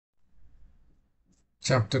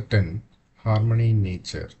Chapter 10 Harmony in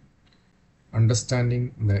Nature.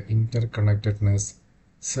 Understanding the interconnectedness,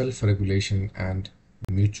 self regulation, and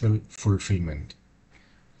mutual fulfillment.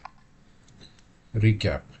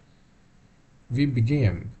 Recap. We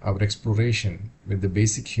began our exploration with the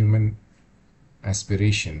basic human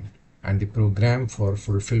aspiration and the program for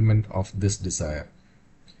fulfillment of this desire.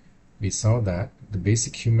 We saw that the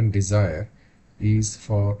basic human desire is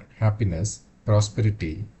for happiness,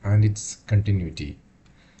 prosperity, and its continuity.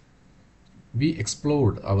 We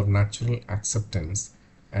explored our natural acceptance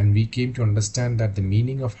and we came to understand that the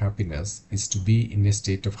meaning of happiness is to be in a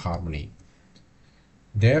state of harmony.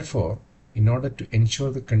 Therefore, in order to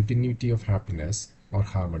ensure the continuity of happiness or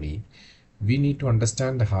harmony, we need to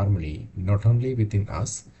understand the harmony not only within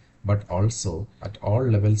us but also at all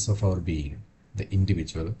levels of our being, the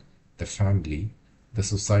individual, the family, the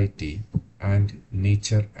society, and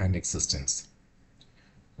nature and existence.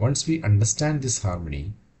 Once we understand this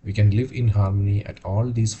harmony, we can live in harmony at all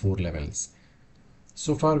these four levels.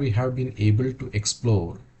 So far, we have been able to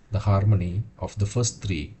explore the harmony of the first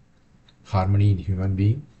three: harmony in human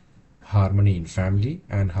being, harmony in family,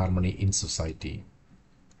 and harmony in society.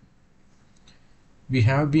 We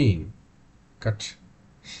have been cut.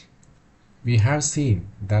 We have seen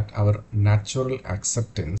that our natural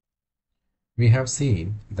acceptance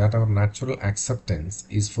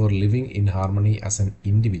is for living in harmony as an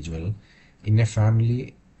individual, in a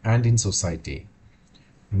family, and in society.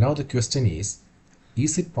 Now the question is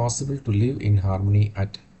it possible to live in harmony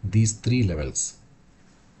at these three levels?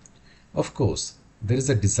 Of course, there is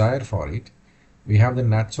a desire for it, we have the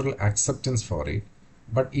natural acceptance for it,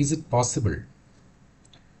 but is it possible?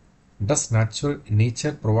 Does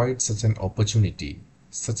nature provide such an opportunity,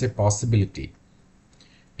 such a possibility?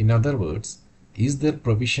 In other words, is there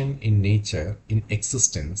provision in nature, in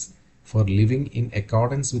existence, for living in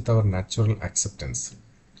accordance with our natural acceptance?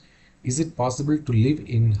 Is it possible to live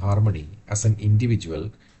in harmony as an individual,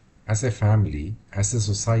 as a family, as a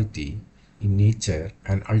society, in nature,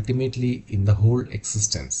 and ultimately in the whole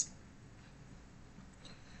existence?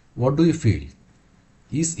 What do you feel?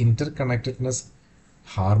 Is interconnectedness,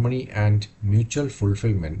 harmony, and mutual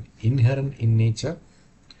fulfillment inherent in nature?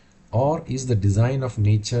 Or is the design of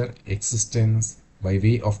nature existence by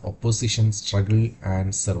way of opposition, struggle,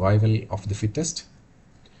 and survival of the fittest?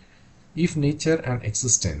 If nature and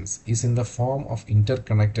existence is in the form of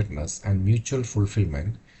interconnectedness and mutual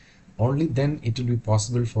fulfillment, only then it will be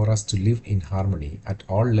possible for us to live in harmony at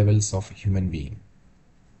all levels of human being.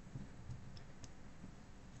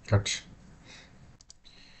 Cut.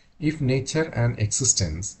 If nature and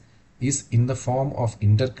existence is in the form of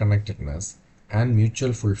interconnectedness and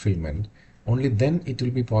mutual fulfillment, only then it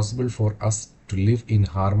will be possible for us to live in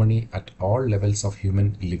harmony at all levels of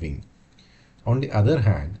human living. On the other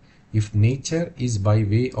hand, if nature is by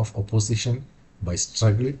way of opposition, by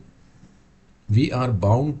struggle, we are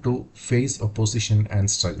bound to face opposition and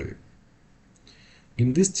struggle.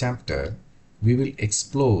 In this chapter, we will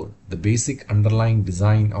explore the basic underlying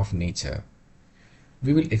design of nature.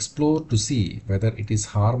 We will explore to see whether it is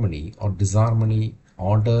harmony or disharmony,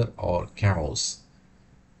 order or chaos.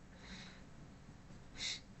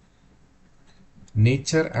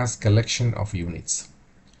 Nature as collection of units.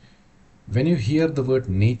 When you hear the word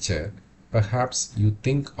nature, perhaps you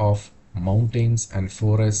think of mountains and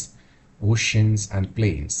forests, oceans and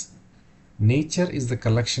plains. Nature is the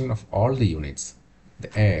collection of all the units: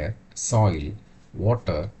 the air, soil,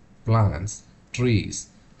 water, plants, trees,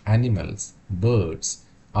 animals, birds,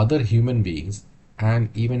 other human beings,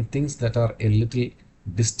 and even things that are a little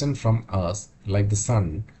distant from us, like the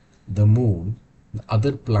sun, the moon, the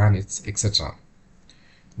other planets, etc.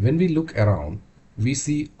 When we look around, we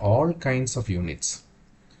see all kinds of units.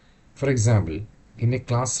 For example, in a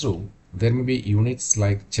classroom, there may be units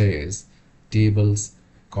like chairs, tables,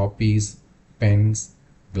 copies, pens,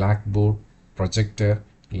 blackboard, projector,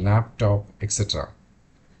 laptop, etc.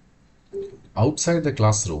 Outside the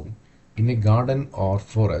classroom, in a garden or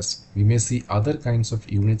forest, we may see other kinds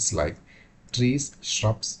of units like trees,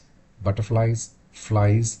 shrubs, butterflies,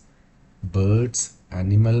 flies, birds,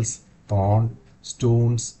 animals, pond,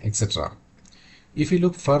 stones, etc. If we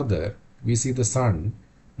look further, we see the sun,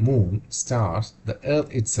 moon, stars, the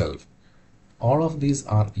earth itself. All of these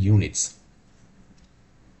are units.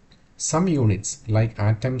 Some units, like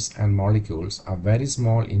atoms and molecules, are very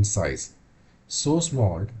small in size, so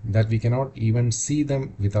small that we cannot even see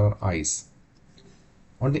them with our eyes.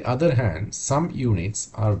 On the other hand, some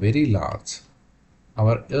units are very large.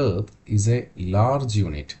 Our earth is a large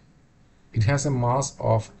unit. It has a mass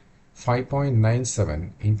of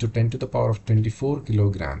 5.97 into 10 to the power of 24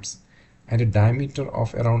 kilograms and a diameter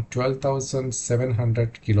of around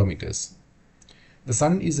 12,700 kilometers. The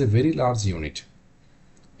Sun is a very large unit.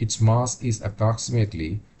 Its mass is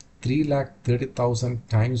approximately 330,000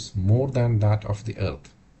 times more than that of the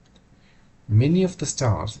Earth. Many of the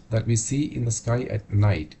stars that we see in the sky at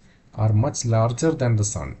night are much larger than the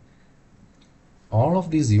Sun. All of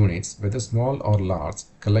these units, whether small or large,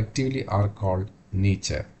 collectively are called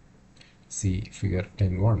nature. See figure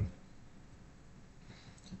 10.1.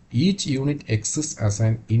 Each unit exists as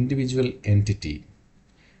an individual entity.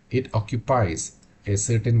 It occupies a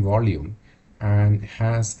certain volume and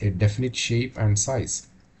has a definite shape and size.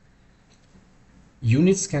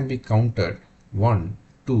 Units can be counted 1,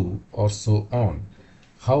 2 or so on.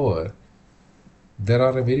 However, there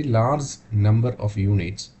are a very large number of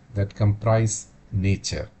units that comprise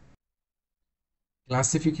nature.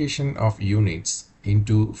 Classification of units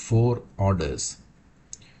into four orders.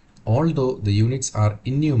 Although the units are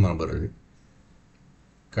innumerable,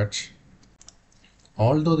 cut.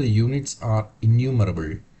 Although the units are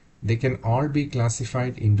innumerable, they can all be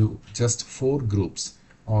classified into just four groups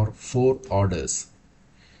or four orders.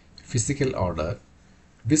 Physical order.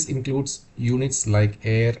 This includes units like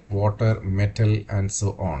air, water, metal, and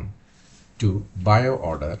so on. 2. Bio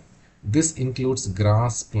order. This includes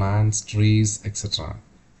grass, plants, trees, etc.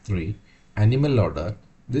 3. Animal order.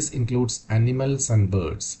 This includes animals and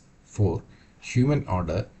birds. 4. Human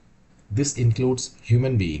order. This includes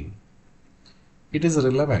human being. It is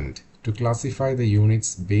relevant to classify the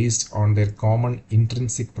units based on their common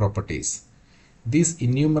intrinsic properties. These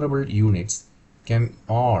innumerable units can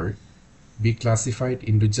all be classified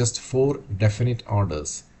into just four definite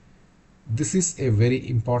orders. This is a very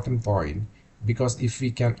important point because if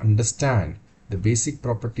we can understand the basic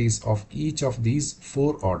properties of each of these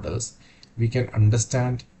four orders, we can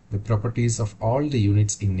understand the properties of all the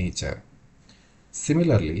units in nature.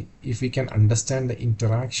 Similarly, if we can understand the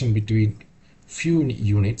interaction between few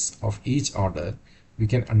units of each order, we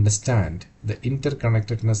can understand the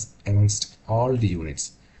interconnectedness amongst all the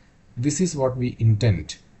units. This is what we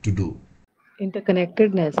intend to do.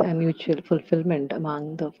 Interconnectedness and mutual fulfillment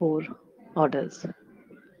among the four orders.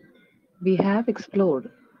 We have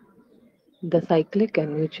explored the cyclic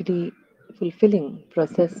and mutually fulfilling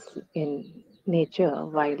process in nature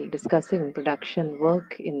while discussing production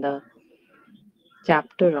work in the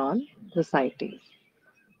chapter on society.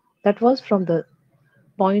 That was from the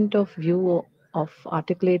point of view of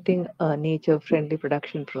articulating a nature friendly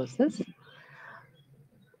production process.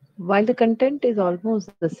 While the content is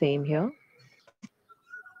almost the same here,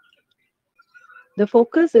 the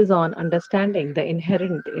focus is on understanding the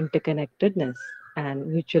inherent interconnectedness and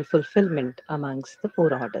mutual fulfillment amongst the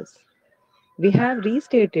four orders. We have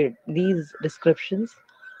restated these descriptions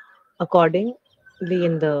accordingly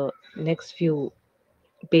in the next few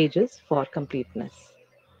pages for completeness.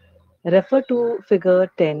 Refer to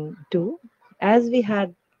figure 10.2. As we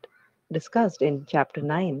had discussed in chapter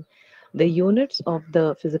 9, the units of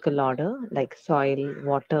the physical order like soil,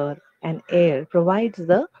 water, and air provides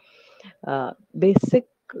the basic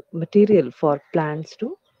material for plants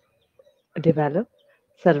to develop,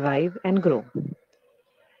 survive, and grow.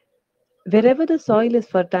 Wherever the soil is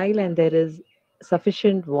fertile and there is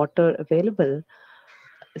sufficient water available,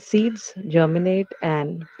 seeds germinate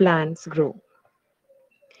and plants grow.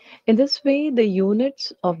 In this way, the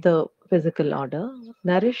units of the physical order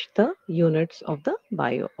nourish the units of the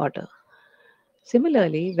bio order.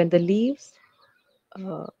 Similarly, when the leaves,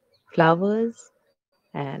 uh, flowers,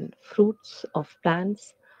 and fruits of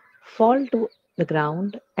plants fall to the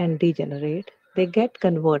ground and degenerate, they get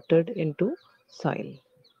converted into soil.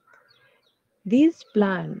 These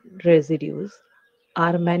plant residues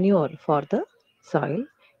are manure for the soil,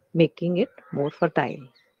 making it more fertile.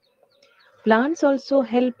 Plants also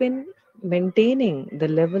help in maintaining the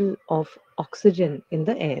level of oxygen in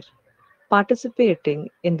the air, participating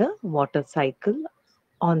in the water cycle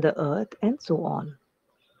on the earth, and so on.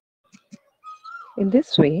 In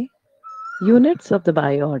this way, units of the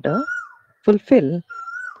bioorder fulfill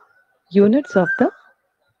units of the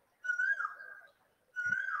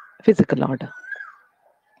physical order.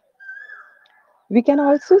 We can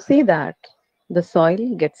also see that the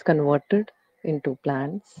soil gets converted into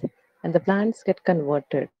plants and the plants get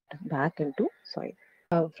converted back into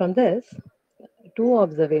soil. From this, two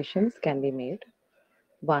observations can be made.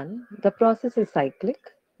 One, the process is cyclic.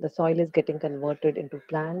 The soil is getting converted into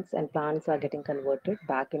plants and plants are getting converted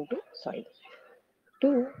back into soil.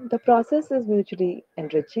 Two, the process is mutually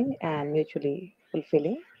enriching and mutually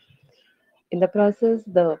fulfilling. In the process,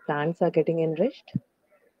 the plants are getting enriched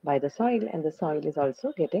by the soil, and the soil is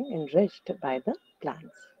also getting enriched by the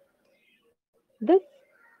plants. This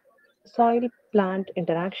Soil plant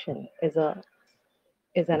interaction is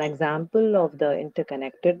an example of the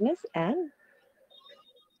interconnectedness and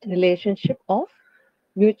relationship of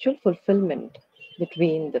mutual fulfillment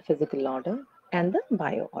between the physical order and the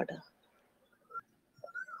bio order.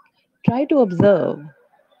 Try to observe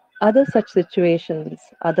other such situations,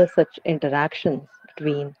 other such interactions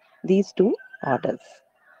between these two orders.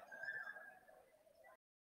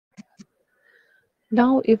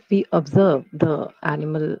 Now, if we observe the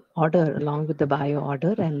animal order along with the bio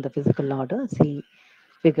order and the physical order, see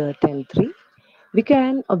figure 10.3, we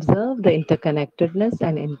can observe the interconnectedness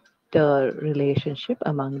and interrelationship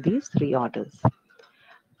among these three orders.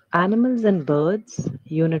 Animals and birds,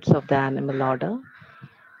 units of the animal order,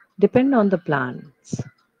 depend on the plants,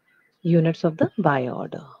 units of the bio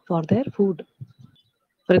order, for their food.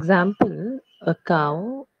 For example, a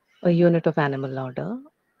cow, a unit of animal order,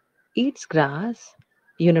 eats grass,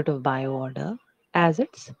 unit of bio order, as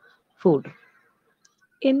its food.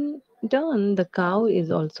 In turn, the cow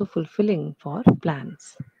is also fulfilling for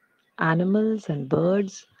plants. Animals and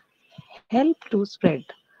birds help to spread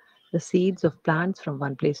the seeds of plants from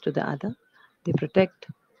one place to the other. They protect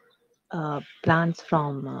plants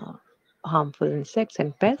from harmful insects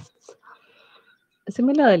and pests.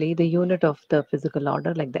 Similarly, the unit of the physical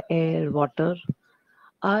order, like the air, water,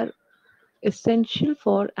 are essential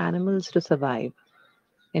for animals to survive.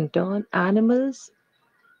 In turn, animals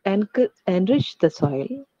enrich the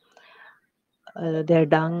soil. Their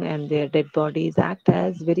dung and their dead bodies act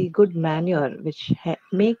as very good manure, which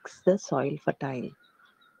makes the soil fertile.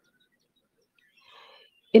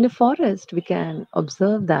 In a forest, we can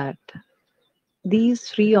observe that these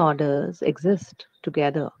three orders exist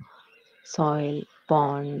together: soil,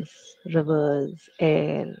 ponds, rivers,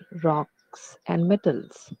 air, rocks, and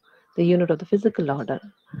metals, the unit of the physical order.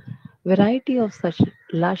 Variety of such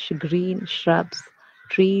lush green shrubs,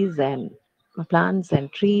 trees, and plants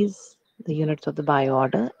and trees, the units of the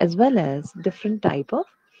bioorder, as well as different type of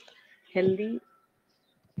healthy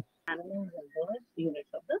animals and birds, units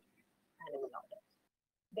of the animal order.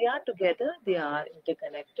 They are together, they are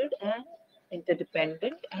interconnected and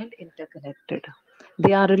interdependent and interconnected.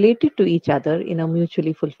 They are related to each other in a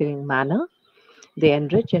mutually fulfilling manner. They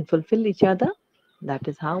enrich and fulfill each other. That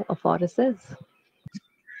is how a forest is.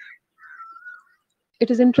 It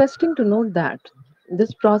is interesting to note that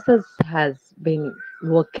this process has been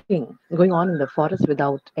going on in the forest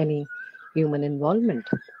without any human involvement.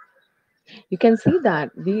 You can see that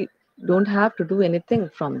we don't have to do anything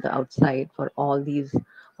from the outside for all these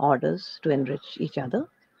orders to enrich each other.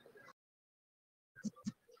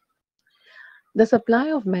 The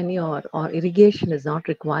supply of manure or irrigation is not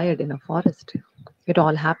required in a forest. It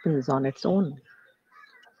all happens on its own.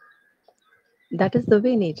 That is the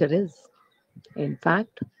way nature is. In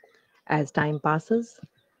fact, as time passes,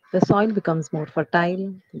 the soil becomes more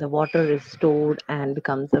fertile, the water is stored and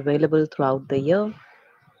becomes available throughout the year.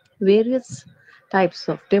 Various types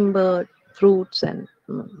of timber, fruits, and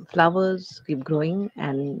flowers keep growing,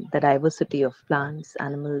 and the diversity of plants,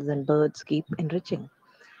 animals, and birds keep enriching.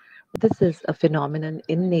 This is a phenomenon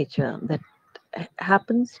in nature that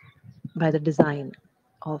happens by the design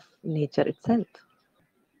of nature itself.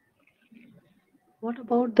 What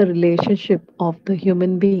about the relationship of the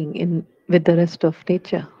human being in with the rest of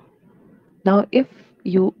nature? Now,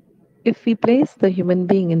 you if we place the human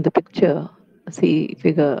being in the picture, see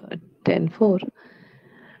figure 10.4,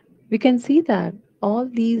 we can see that all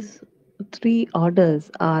these three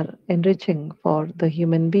orders are enriching for the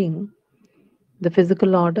human being. The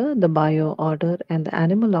physical order, the bio order, and the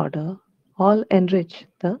animal order all enrich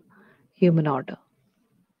the human order.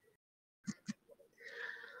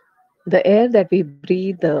 The air that we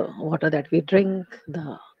breathe, the water that we drink,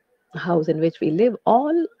 the house in which we live,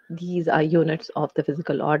 all these are units of the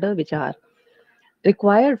physical order which are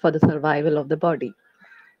required for the survival of the body.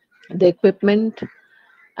 The equipment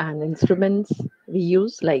and instruments we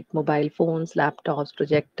use, like mobile phones, laptops,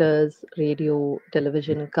 projectors, radio,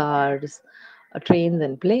 television, cars, trains,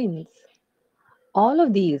 and planes, all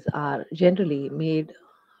of these are generally made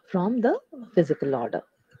from the physical order.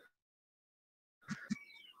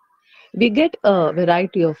 We get a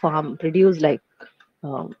variety of farm produce like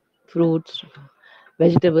fruits,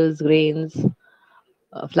 vegetables, grains,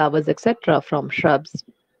 flowers, etc., from shrubs,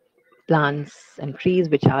 plants, and trees,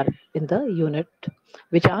 which are in the unit,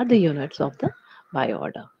 which are the units of the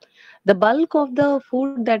bioorder. The bulk of the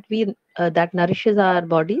food that nourishes our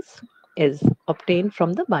bodies is obtained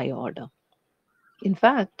from the bioorder. In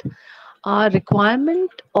fact, our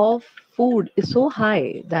requirement of food is so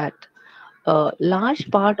high that a large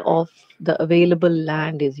part of the available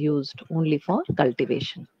land is used only for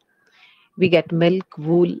cultivation. We get milk,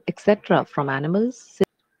 wool, etc. from animals.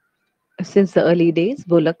 Since the early days,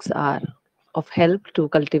 bullocks are of help to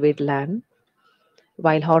cultivate land,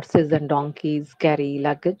 while horses and donkeys carry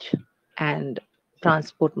luggage and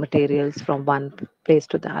transport materials from one place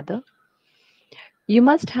to the other. You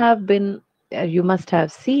must have been, you must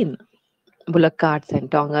have seen bullock carts and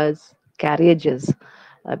tongas, carriages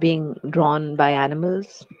being drawn by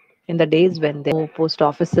animals in the days when there were no post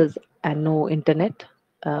offices and no internet,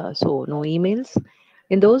 so no emails.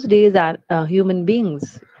 In those days, human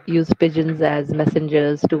beings used pigeons as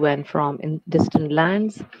messengers to and from in distant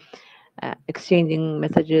lands, exchanging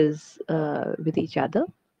messages with each other.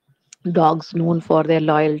 Dogs, known for their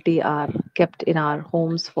loyalty, are kept in our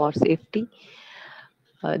homes for safety.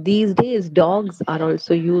 These days, dogs are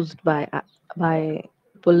also used by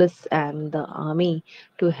police and the army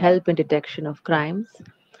to help in detection of crimes.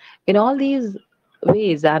 In all these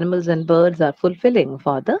ways, animals and birds are fulfilling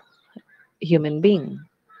for the human being.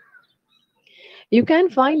 You can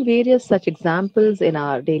find various such examples in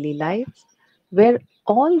our daily lives where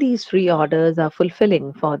all these three orders are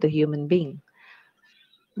fulfilling for the human being.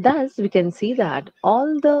 Thus, we can see that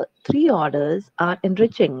all the three orders are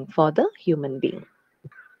enriching for the human being.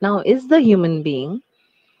 Now, is the human being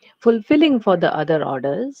fulfilling for the other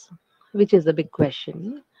orders, which is a big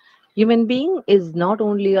question? Human being is not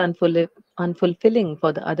only unfulfilling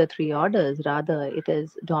for the other three orders, rather it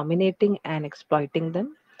is dominating and exploiting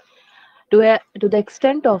them to the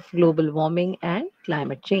extent of global warming and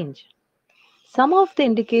climate change. Some of the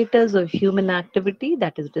indicators of human activity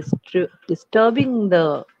that is disturbing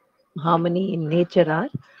the harmony in nature are: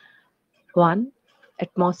 one,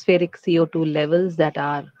 atmospheric CO2 levels that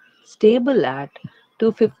are stable at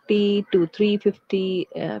 250 to 350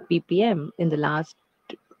 ppm in the last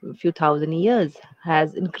few thousand years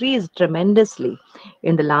has increased tremendously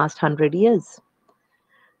in the last 100 years.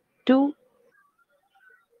 Two,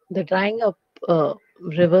 the drying up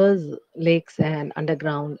rivers, lakes, and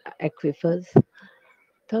underground aquifers.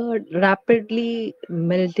 Third, rapidly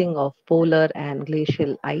melting of polar and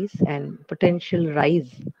glacial ice and potential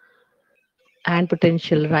rising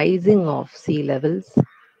of sea levels.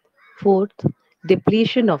 Fourth,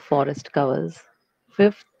 depletion of forest covers.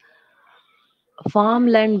 Fifth,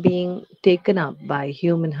 farmland being taken up by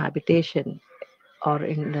human habitation or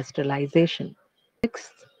industrialization.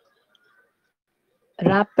 Sixth,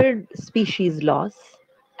 rapid species loss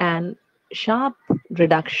and sharp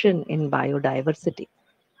reduction in biodiversity.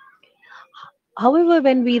 However,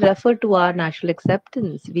 when we refer to our natural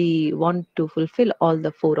acceptance, we want to fulfill all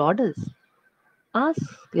the four orders. Ask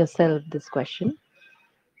yourself this question: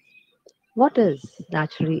 what is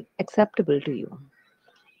naturally acceptable to you?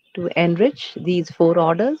 To enrich these four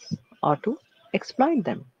orders or to exploit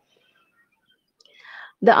them?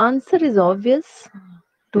 The answer is obvious: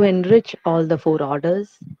 to enrich all the four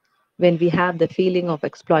orders. When we have the feeling of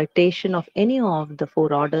exploitation of any of the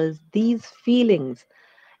four orders, these feelings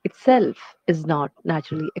itself is not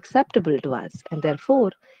naturally acceptable to us, and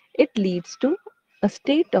therefore it leads to a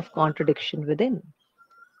state of contradiction within,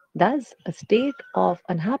 thus, a state of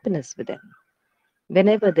unhappiness within.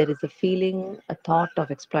 Whenever there is a feeling, a thought of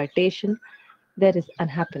exploitation, there is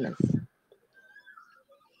unhappiness.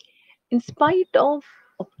 In spite of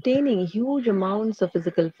obtaining huge amounts of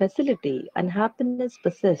physical facility, unhappiness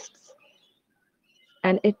persists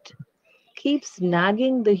and it keeps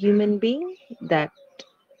nagging the human being that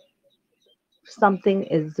something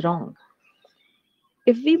is wrong.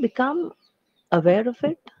 If we become aware of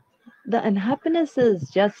it, the unhappiness is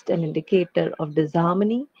just an indicator of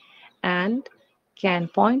disharmony and can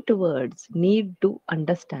point towards need to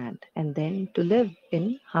understand and then to live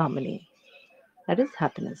in harmony. That is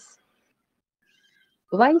happiness.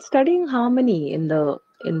 While studying harmony in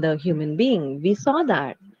the human being, we saw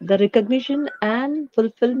that the recognition and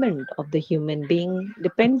fulfillment of the human being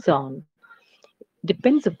depends upon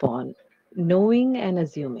knowing and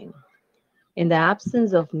assuming. In the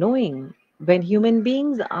absence of knowing, when human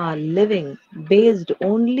beings are living based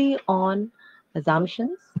only on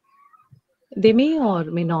assumptions, they may or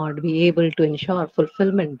may not be able to ensure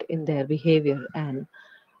fulfillment in their behavior and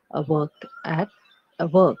work at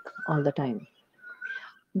work all the time.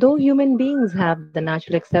 Though human beings have the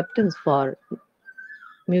natural acceptance for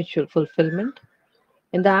mutual fulfillment,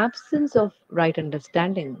 in the absence of right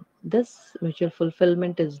understanding, this mutual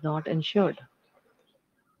fulfillment is not ensured.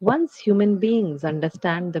 Once human beings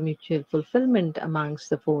understand the mutual fulfillment amongst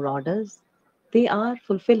the four orders, they are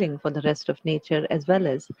fulfilling for the rest of nature as well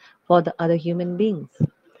as for the other human beings.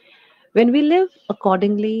 When we live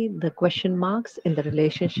accordingly, the question marks in the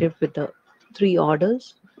relationship with the three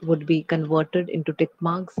orders would be converted into tick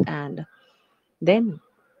marks, and then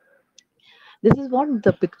This is what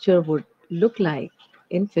the picture would look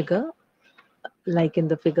in figure, like in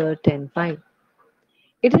the figure 10.5.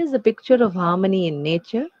 It is a picture of harmony in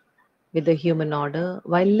nature with the human order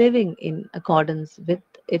while living in accordance with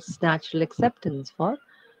its natural acceptance for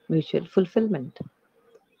mutual fulfillment.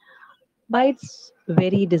 By its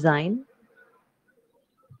very design,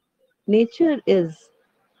 nature is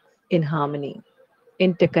in harmony.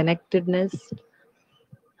 Interconnectedness,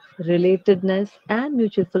 relatedness, and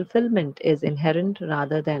mutual fulfillment is inherent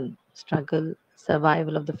rather than struggle,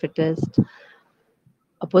 survival of the fittest,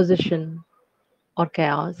 opposition, or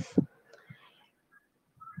chaos.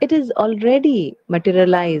 It is already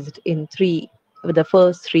materialized in the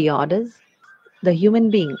first three orders. The human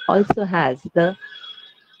being also has the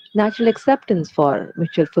natural acceptance for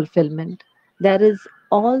mutual fulfillment. There is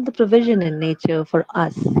all the provision in nature for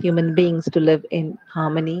us human beings to live in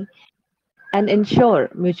harmony and ensure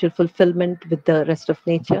mutual fulfillment with the rest of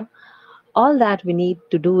nature. All that we need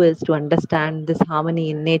to do is to understand this harmony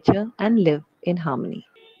in nature and live in harmony.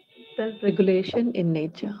 Self regulation in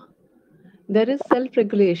nature. There is self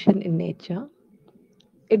regulation in nature.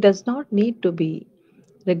 It does not need to be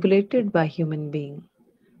regulated by human being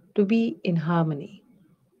to be in harmony.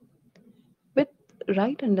 With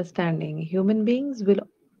right understanding, human beings will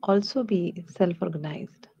also be self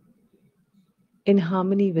organized, in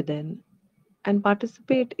harmony within, and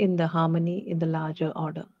participate in the harmony in the larger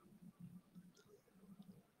order.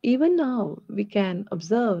 Even now, we can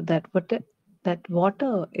observe that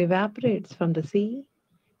water evaporates from the sea,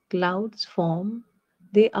 clouds form,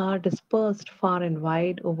 they are dispersed far and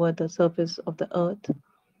wide over the surface of the earth.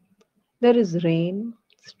 There is rain,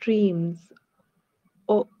 streams,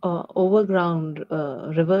 overground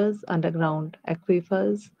rivers, underground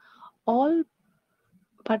aquifers, all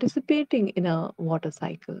participating in a water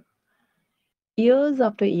cycle. Years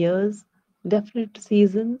after years, definite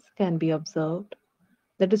seasons can be observed.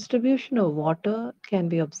 The distribution of water can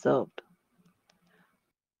be observed.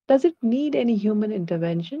 Does it need any human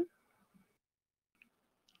intervention?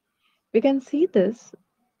 We can see this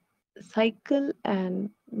cycle and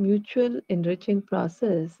mutual enriching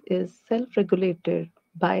process is self regulated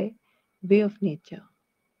by way of nature.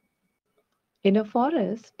 In a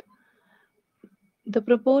forest, the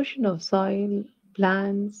proportion of soil,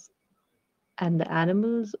 plants, and the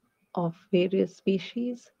animals of various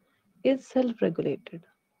species is self regulated.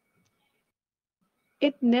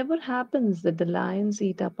 It never happens that the lions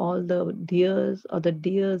eat up all the deers or the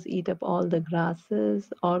deers eat up all the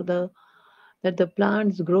grasses or that the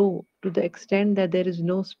plants grow to the extent that there is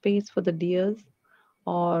no space for the deers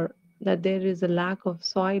or that there is a lack of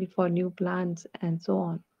soil for new plants and so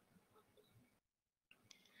on.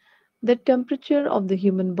 The temperature of the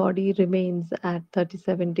human body remains at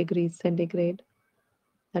 37 degrees centigrade,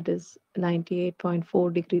 that is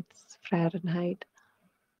 98.4 degrees Fahrenheit.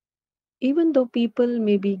 Even though people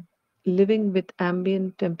may be living with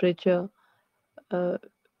ambient temperature uh,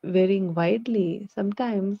 varying widely,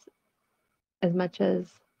 sometimes as much as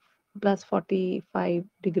plus 45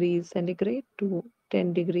 degrees centigrade to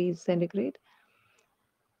 10 degrees centigrade,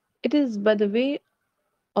 it is by the way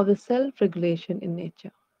of the self regulation in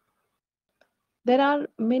nature. There are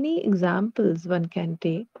many examples one can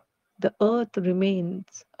take. Earth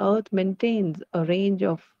maintains a range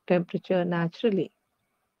of temperature naturally.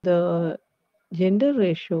 The gender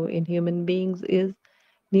ratio in human beings is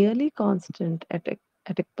nearly constant at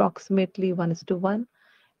approximately 1 is to 1,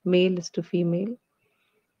 male is to female.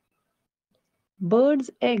 Birds'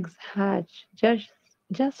 eggs hatch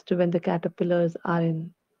just when the caterpillars are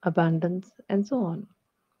in abundance, and so on.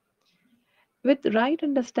 With right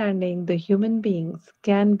understanding, the human beings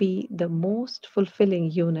can be the most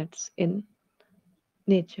fulfilling units in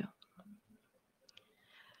nature.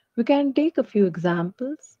 We can take a few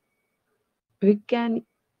examples. We can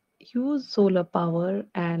use solar power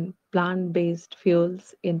and plant based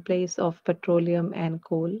fuels in place of petroleum and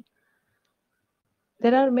coal.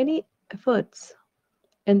 There are many efforts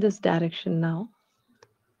in this direction now.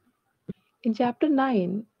 In chapter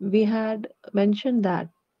 9, we had mentioned that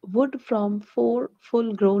wood from four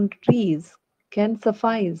full grown trees can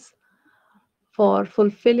suffice for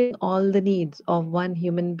fulfilling all the needs of one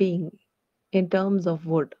human being in terms of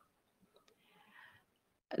wood.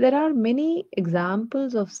 There are many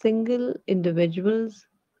examples of single individuals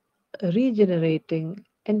regenerating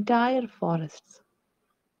entire forests.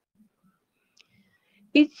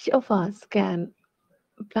 Each of us can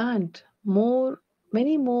plant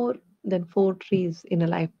many more than four trees in a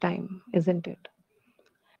lifetime, isn't it?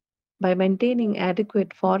 By maintaining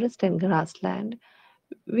adequate forest and grassland,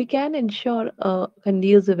 we can ensure a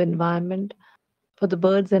conducive environment for the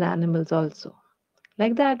birds and animals also.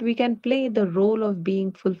 Like that, we can play the role of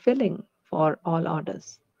being fulfilling for all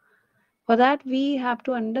orders. For that, we have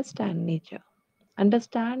to understand nature,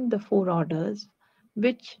 understand the four orders,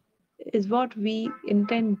 which is what we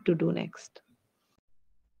intend to do next.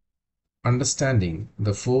 Understanding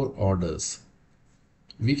the four orders.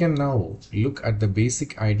 We can now look at the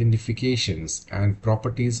basic identifications and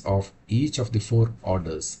properties of each of the four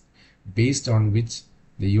orders based on which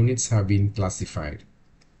the units have been classified.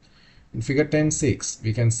 In figure 10.6,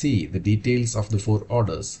 we can see the details of the four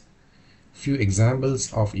orders. Few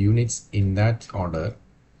examples of units in that order,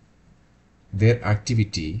 their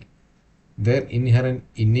activity, their inherent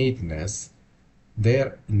innateness,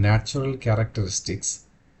 their natural characteristics,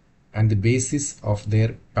 and the basis of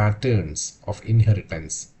their patterns of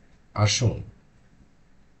inheritance are shown.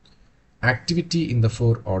 Activity in the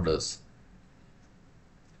four orders.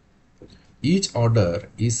 Each order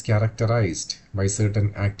is characterized by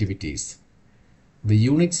certain activities. The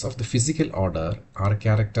units of the physical order are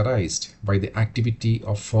characterized by the activity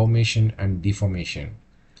of formation and deformation.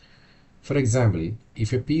 For example,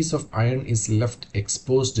 if a piece of iron is left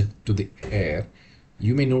exposed to the air,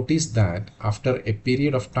 you may notice that after a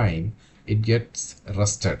period of time it gets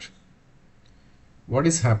rusted. What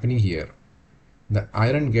is happening here? The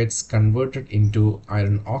iron gets converted into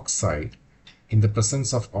iron oxide in the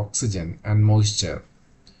presence of oxygen and moisture.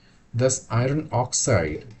 Thus iron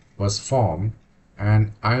oxide was formed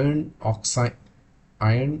and iron, oxygen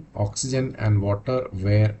and water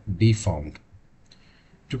were deformed.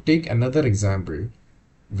 To take another example,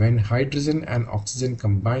 when hydrogen and oxygen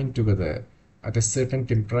combine together at a certain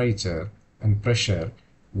temperature and pressure,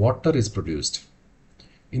 water is produced.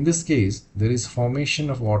 In this case, there is formation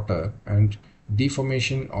of water and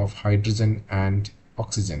deformation of hydrogen and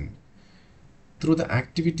oxygen. Through the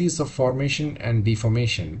activities of formation and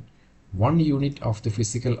deformation, one unit of the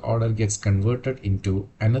physical order gets converted into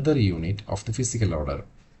another unit of the physical order.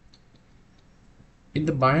 In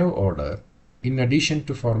the bio order, in addition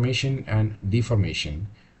to formation and deformation,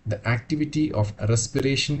 the activity of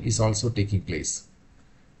respiration is also taking place.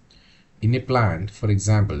 In a plant, for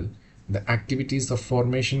example, the activities of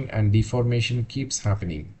formation and deformation keeps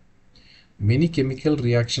happening. Many chemical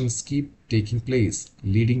reactions keep taking place,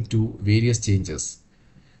 leading to various changes.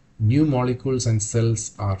 New molecules and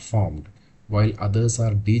cells are formed, while others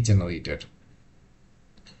are degenerated.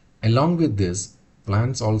 Along with this,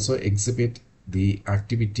 plants also exhibit the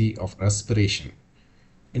activity of respiration.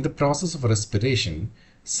 In the process of respiration,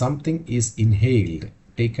 something is inhaled,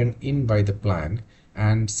 taken in by the plant,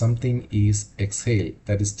 and something is exhaled,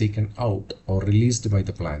 that is taken out or released by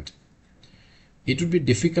the plant. It would be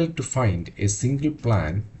difficult to find a single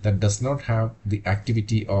plant that does not have the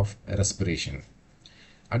activity of respiration.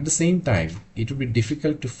 At the same time, it would be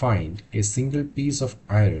difficult to find a single piece of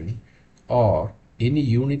iron or any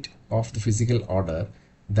unit of the physical order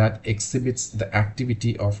that exhibits the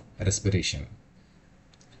activity of respiration.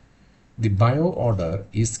 The bio order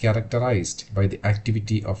is characterized by the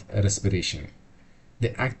activity of respiration.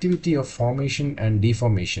 The activity of formation and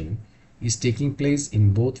deformation is taking place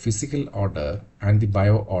in both physical order and the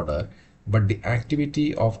bio order, but the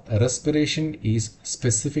activity of respiration is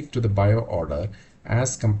specific to the bio order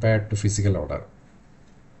as compared to physical order.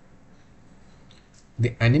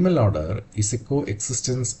 The animal order is a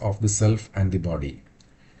coexistence of the self and the body.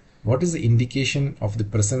 What is the indication of the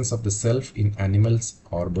presence of the self in animals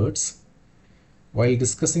or birds? While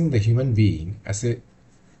discussing the human being as a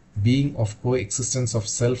being of coexistence of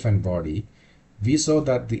self and body, we saw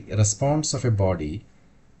that the response of a body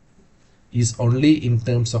is only in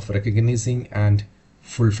terms of recognizing and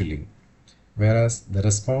fulfilling, whereas the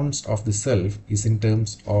response of the self is in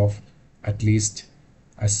terms of at least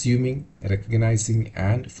assuming, recognizing,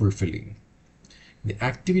 and fulfilling. The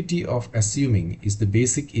activity of assuming is the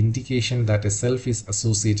basic indication that a self is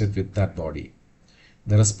associated with that body.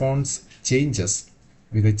 The response changes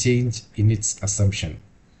with a change in its assumption.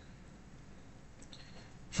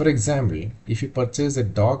 For example, if you purchase a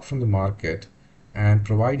dog from the market and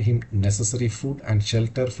provide him necessary food and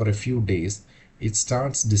shelter for a few days, it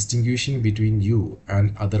starts distinguishing between you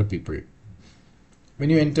and other people. When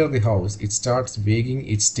you enter the house, it starts wagging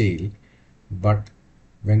its tail, but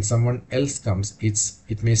when someone else comes,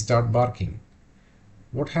 it may start barking.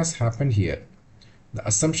 What has happened here? The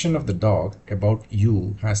assumption of the dog about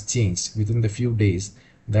you has changed within the few days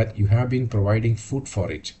that you have been providing food for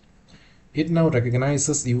it. It now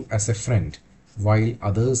recognizes you as a friend, while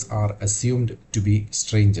others are assumed to be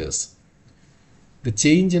strangers. The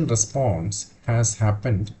change in response has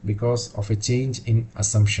happened because of a change in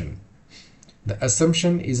assumption. The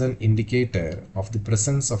assumption is an indicator of the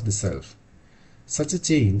presence of the self. Such a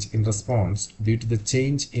change in response due to the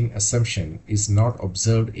change in assumption is not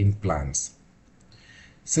observed in plants.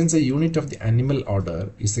 Since a unit of the animal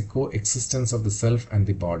order is a coexistence of the self and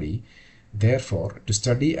the body, therefore, to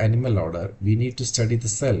study animal order, we need to study the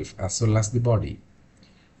self as well as the body.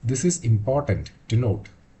 This is important to note.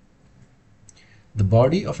 The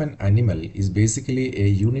body of an animal is basically a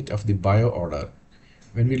unit of the bioorder.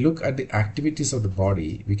 When we look at the activities of the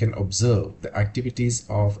body, we can observe the activities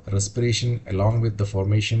of respiration along with the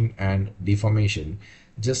formation and deformation,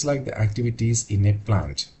 just like the activities in a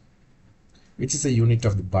plant, which is a unit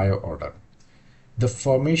of the bioorder. The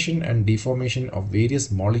formation and deformation of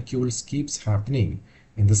various molecules keeps happening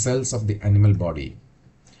in the cells of the animal body.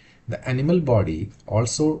 The animal body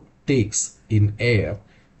also takes in air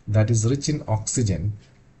that is rich in oxygen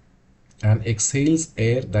and exhales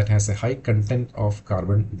air that has a high content of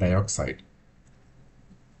carbon dioxide.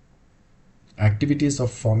 Activities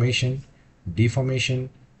of formation, deformation,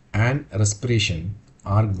 and respiration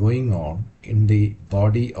are going on in the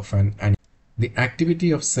body of an animal. The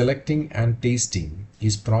activity of selecting and tasting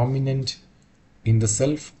is prominent in the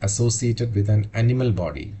self associated with an animal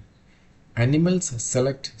body. Animals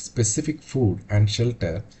select specific food and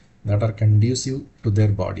shelter that are conducive to their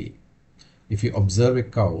body. If you observe a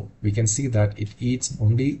cow, we can see that it eats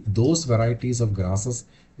only those varieties of grasses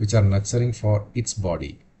which are nurturing for its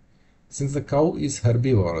body. Since the cow is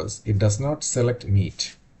herbivorous, it does not select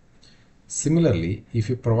meat. Similarly, if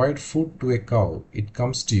you provide food to a cow, it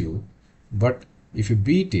comes to you, but if you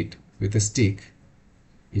beat it with a stick,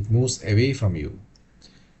 it moves away from you.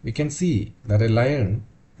 We can see that a lion,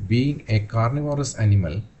 being a carnivorous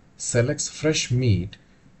animal, selects fresh meat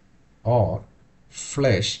or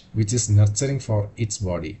flesh which is nurturing for its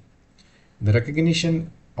body. The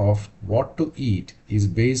recognition of what to eat is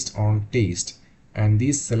based on taste, and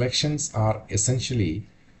these selections are essentially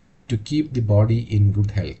to keep the body in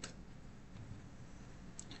good health.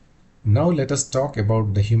 Now let us talk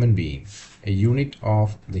about the human being, a unit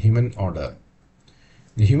of the human order.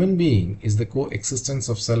 The human being is the coexistence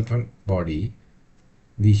of self and body.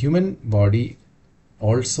 The human body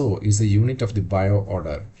also is a unit of the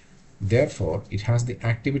bioorder. Therefore, it has the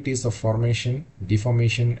activities of formation,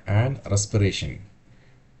 deformation, and respiration.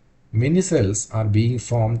 Many cells are being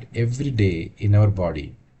formed every day in our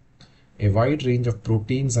body. A wide range of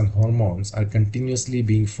proteins and hormones are continuously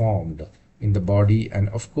being formed in the body, and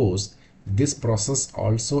of course, this process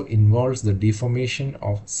also involves the deformation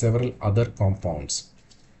of several other compounds.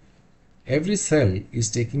 Every cell is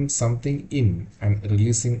taking something in and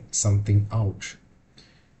releasing something out.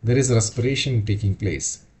 There is respiration taking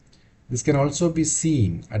place. This can also be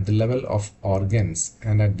seen at the level of organs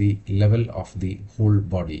and at the level of the whole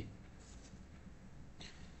body.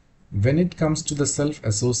 When it comes to the self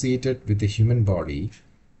associated with the human body,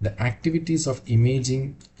 the activities of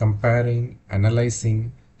imaging, comparing,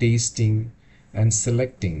 analyzing, tasting, and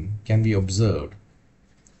selecting can be observed.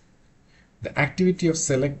 The activity of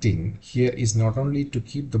selecting here is not only to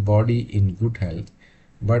keep the body in good health,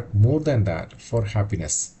 but more than that, for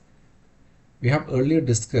happiness. We have earlier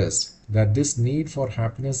discussed that this need for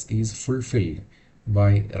happiness is fulfilled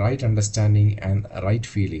by right understanding and right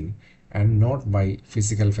feeling, and not by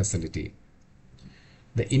physical facility.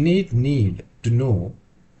 The innate need to know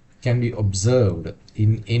can be observed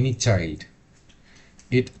in any child.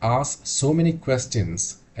 It asks so many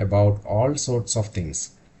questions about all sorts of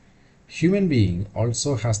things. Human being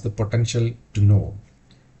also has the potential to know,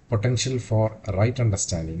 potential for right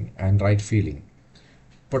understanding and right feeling,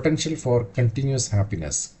 potential for continuous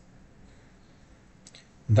happiness.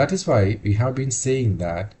 That is why we have been saying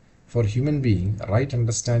that for human being, right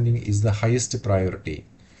understanding is the highest priority,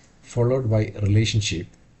 followed by relationship,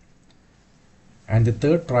 and the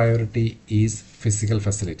third priority is physical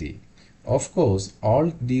facility. Of course,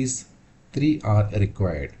 all these three are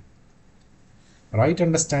required. Right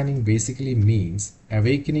understanding basically means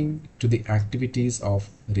awakening to the activities of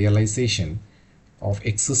realization of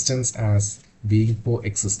existence as being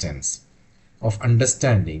coexistence, of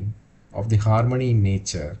understanding of the harmony in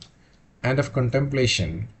nature, and of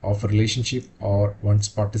contemplation of relationship or one's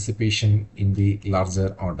participation in the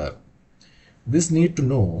larger order. This need to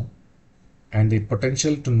know and the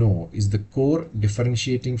potential to know is the core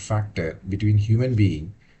differentiating factor between human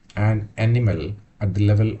being and animal at the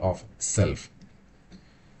level of self.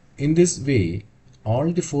 In this way,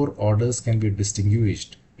 all the four orders can be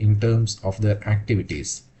distinguished in terms of their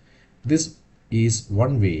activities. This is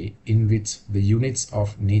one way in which the units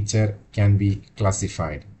of nature can be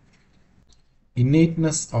classified.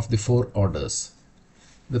 Innateness of the four orders.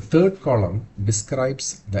 The third column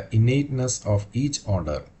describes the innateness of each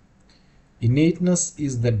order. Innateness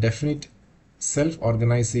is the definite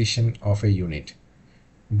self-organization of a unit.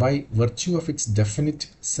 By virtue of its definite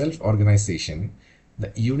self-organization,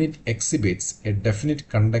 the unit exhibits a definite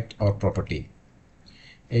conduct or property.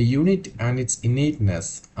 A unit and its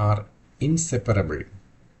innateness are inseparable.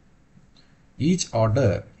 Each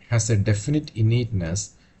order has a definite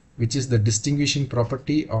innateness, which is the distinguishing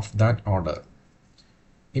property of that order.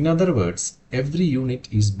 In other words, every unit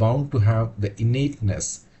is bound to have the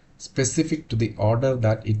innateness specific to the order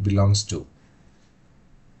that it belongs to.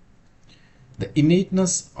 The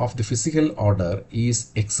innateness of the physical order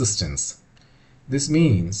is existence. This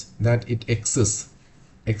means that it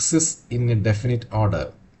exists in a definite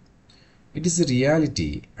order. It is a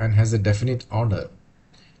reality and has a definite order.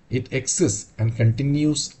 It exists and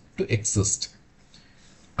continues to exist.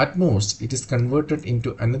 At most, it is converted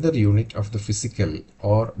into another unit of the physical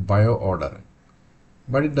or bio order,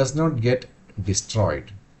 but it does not get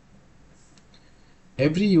destroyed.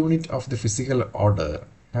 Every unit of the physical order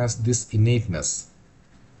has this innateness.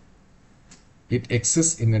 It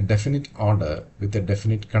exists in a definite order with a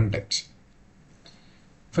definite conduct.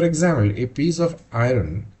 For example, a piece of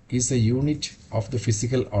iron is a unit of the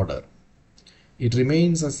physical order. It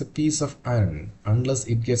remains as a piece of iron unless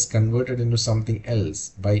it gets converted into something else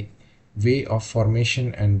by way of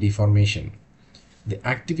formation and deformation, the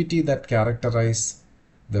activity that characterizes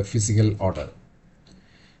the physical order.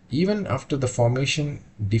 Even after the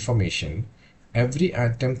deformation, every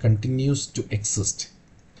atom continues to exist.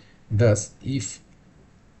 Thus, if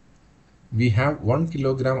we have 1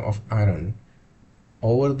 kilogram of iron,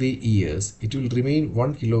 over the years, it will remain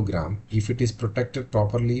 1 kilogram if it is protected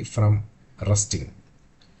properly from rusting.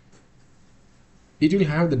 It will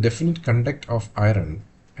have the definite conduct of iron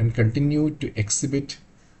and continue to exhibit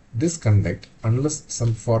this conduct unless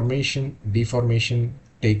some deformation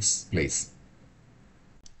takes place.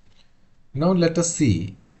 Now let us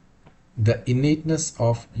see the innateness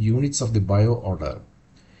of units of the bio order.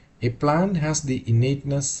 A plant has the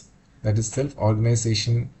innateness, that is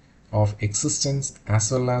self-organization, of existence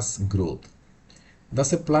as well as growth.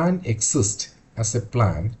 Thus a plant exists as a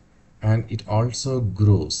plant and it also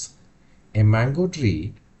grows. A mango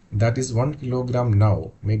tree that is 1 kilogram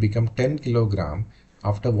now may become 10 kilogram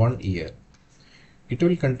after 1 year. It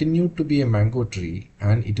will continue to be a mango tree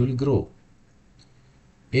and it will grow.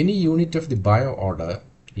 Any unit of the bio order,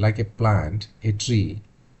 like a plant, a tree,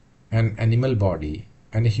 an animal body,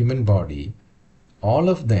 and a human body, all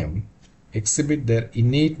of them exhibit their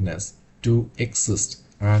innateness to exist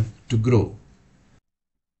and to grow.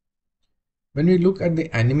 When we look at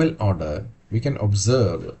the animal order, we can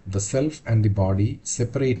observe the self and the body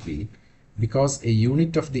separately because a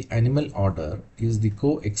unit of the animal order is the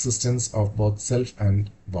coexistence of both self and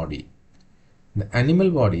body. The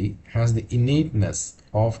animal body has the innateness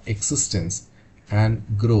of existence and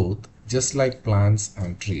growth just like plants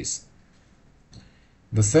and trees.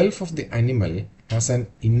 The self of the animal has an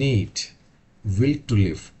innate will to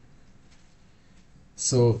live.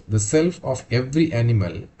 So the self of every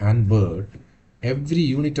animal and bird, every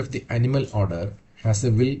unit of the animal order has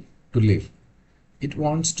a will to live. It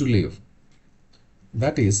wants to live.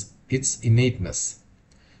 That is its innateness.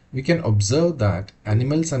 We can observe that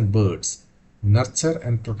animals and birds nurture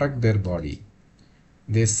and protect their body.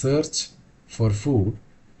 They search for food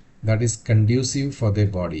that is conducive for their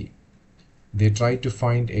body. They try to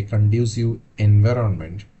find a conducive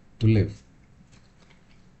environment to live.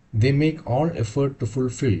 They make all effort to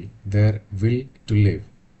fulfill their will to live.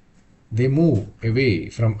 They move away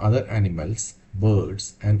from other animals,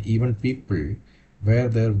 birds, and even people where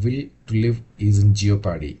their will to live is in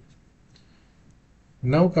jeopardy.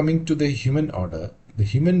 Now coming to the human order, the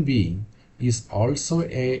human being is also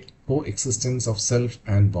a coexistence of self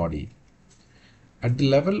and body. At the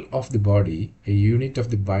level of the body, a unit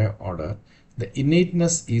of the bio order, the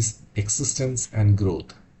innateness is existence and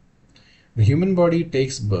growth. The human body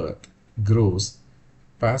takes birth, grows,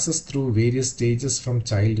 passes through various stages from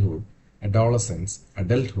childhood, adolescence,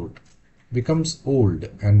 adulthood, becomes old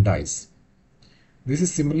and dies. This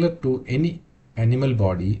is similar to any animal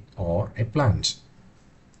body or a plant.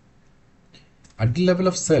 At the level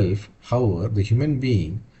of self, however, the human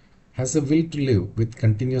being has a will to live with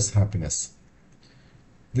continuous happiness.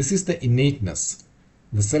 This is the innateness,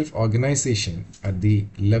 the self-organization at the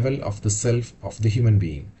level of the self of the human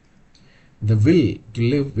being. The will to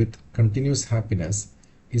live with continuous happiness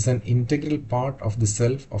is an integral part of the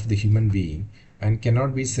self of the human being and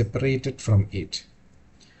cannot be separated from it.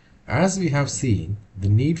 As we have seen, the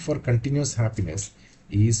need for continuous happiness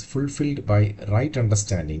is fulfilled by right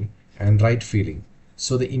understanding and right feeling.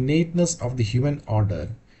 So the innateness of the human order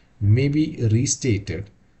may be restated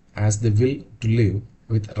as the will to live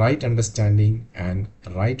with right understanding and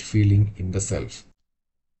right feeling in the self.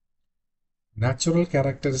 Natural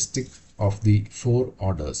characteristic of the four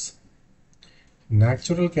orders.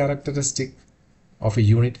 Natural characteristic of a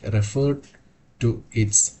unit referred to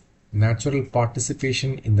its natural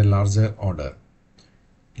participation in the larger order.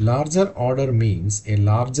 Larger order means a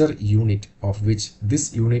larger unit of which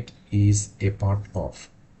this unit is a part of.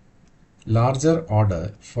 Larger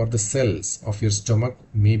order for the cells of your stomach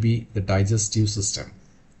may be the digestive system.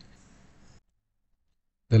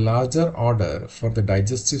 The larger order for the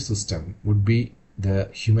digestive system would be the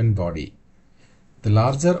human body. The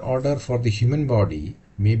larger order for the human body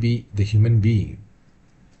may be the human being,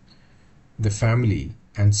 the family,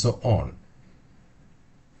 and so on.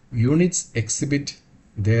 Units exhibit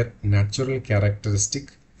their natural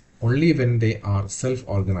characteristic only when they are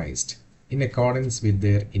self-organized in accordance with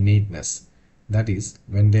their innateness, that is,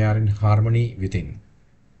 when they are in harmony within.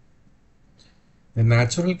 The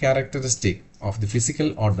natural characteristic of the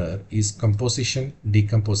physical order is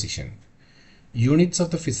composition-decomposition. Units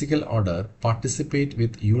of the physical order participate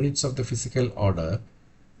with units of the physical order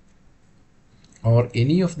or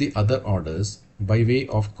any of the other orders by way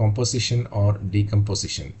of composition or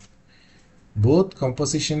decomposition. Both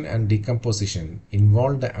composition and decomposition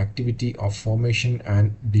involve the activity of formation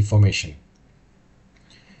and deformation.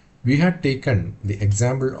 We had taken the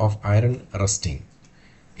example of iron rusting.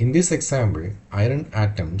 In this example, iron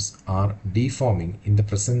atoms are deforming in the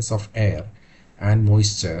presence of air and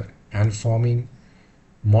moisture and forming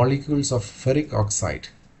molecules of ferric oxide.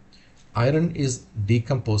 Iron is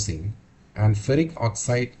decomposing and ferric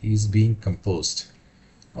oxide is being composed.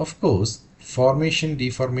 Of course,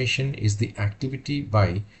 formation-deformation is the activity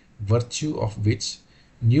by virtue of which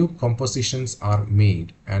new compositions are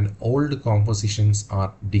made and old compositions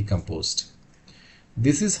are decomposed.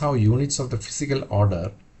 This is how units of the physical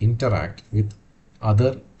order interact with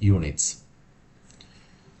other units.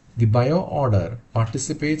 The bio-order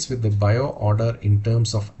participates with the bio-order in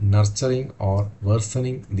terms of nurturing or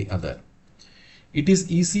worsening the other. It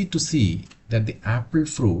is easy to see that the apple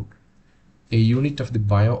fruit, a unit of the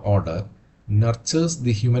bio-order, nurtures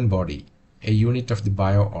the human body, a unit of the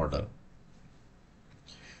bio-order.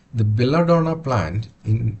 The belladonna plant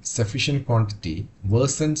in sufficient quantity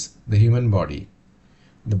worsens the human body.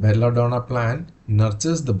 The belladonna plant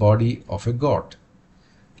nurtures the body of a goat.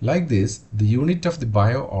 Like this, the unit of the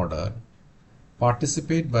bio-order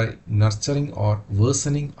participate by nurturing or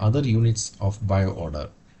worsening other units of bio-order.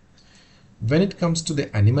 When it comes to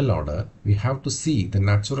the animal order, we have to see the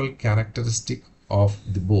natural characteristic of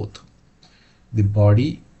the both, the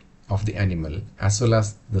body of the animal as well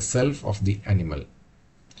as the self of the animal.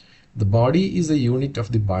 The body is a unit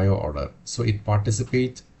of the bio-order, so it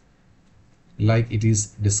participates like it is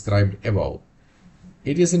described above.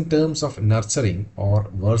 It is in terms of nurturing or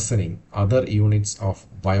worsening other units of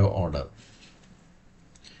bio-order.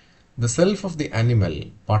 The self of the animal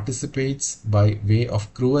participates by way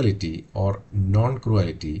of cruelty or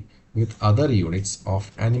non-cruelty with other units of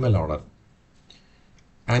animal order.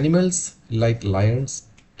 Animals like lions,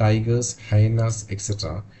 tigers, hyenas,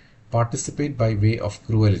 etc. participate by way of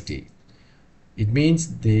cruelty. It means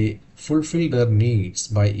they fulfill their needs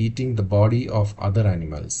by eating the body of other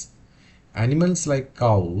animals. Animals like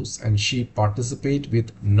cows and sheep participate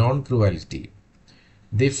with non-cruelty.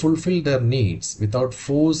 They fulfill their needs without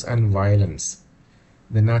force and violence.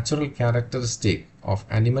 The natural characteristic of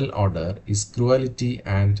animal order is cruelty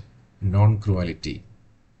and non-cruelty.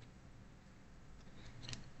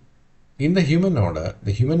 In the human order,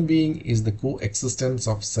 the human being is the coexistence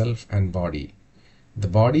of self and body. The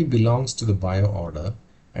body belongs to the bio-order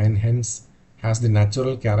and hence has the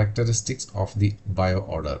natural characteristics of the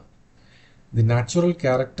bio-order. The natural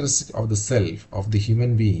characteristic of the self of the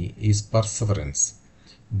human being is perseverance,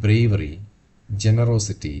 bravery,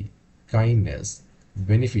 generosity, kindness,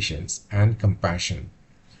 beneficence, and compassion.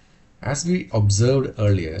 As we observed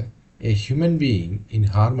earlier, a human being in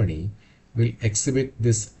harmony will exhibit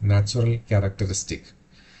this natural characteristic.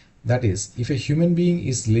 That is, if a human being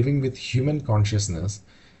is living with human consciousness,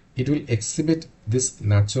 it will exhibit this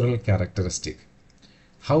natural characteristic.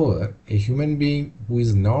 However, a human being who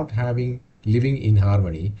is not living in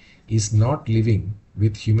harmony is not living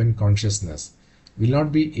with human consciousness, will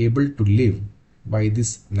not be able to live by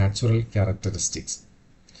these natural characteristics.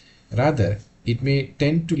 Rather, it may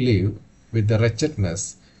tend to live with the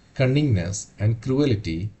wretchedness, cunningness, and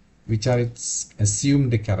cruelty which are its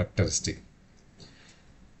assumed characteristic.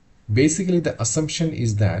 Basically, the assumption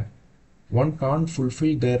is that one can't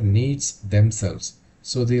fulfill their needs themselves,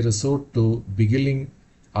 so they resort to beguiling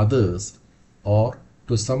others or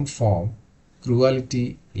to some form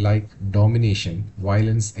cruelty like domination,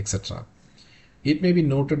 violence, etc. It may be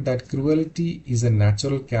noted that cruelty is a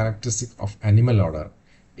natural characteristic of animal order.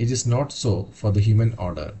 It is not so for the human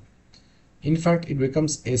order. In fact, it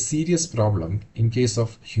becomes a serious problem in case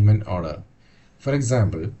of human order. For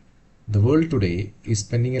example, the world today is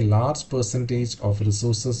spending a large percentage of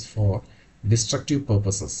resources for destructive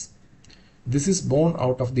purposes. This is born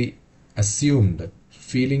out of the assumed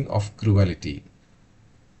feeling of cruelty.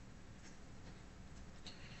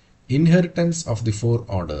 Inheritance of the four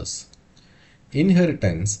orders.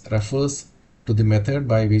 Inheritance refers to the method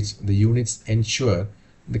by which the units ensure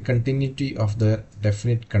the continuity of their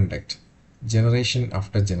definite conduct, generation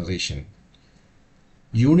after generation.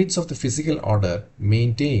 Units of the physical order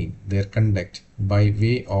maintain their conduct by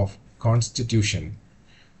way of constitution.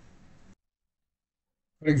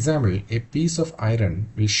 For example, a piece of iron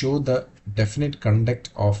will show the definite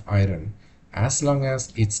conduct of iron as long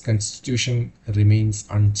as its constitution remains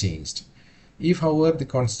unchanged. If, however, the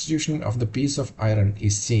constitution of the piece of iron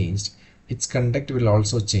is changed, its conduct will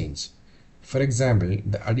also change. For example,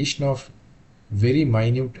 the addition of very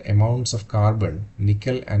minute amounts of carbon,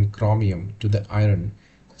 nickel and chromium to the iron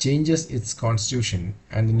changes its constitution,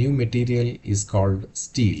 and the new material is called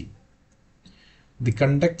steel. The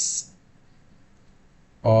conducts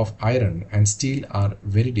of iron and steel are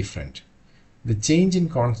very different. The change in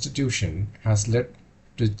constitution has led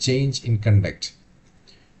to change in conduct.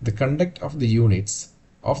 The conduct of the units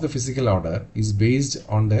of the physical order is based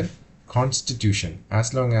on their constitution.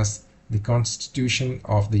 As long as the constitution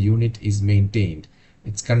of the unit is maintained,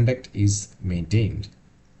 its conduct is maintained.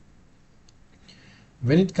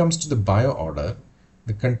 When it comes to the bio-order,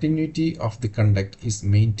 the continuity of the conduct is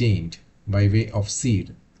maintained by way of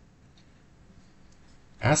seed.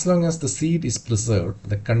 As long as the seed is preserved,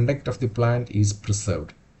 the conduct of the plant is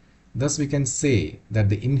preserved. Thus we can say that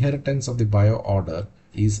the inheritance of the bio-order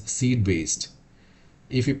is seed-based.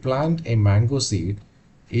 If we plant a mango seed,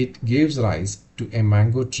 it gives rise to a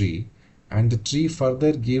mango tree, and the tree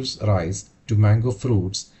further gives rise to mango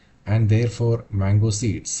fruits and therefore mango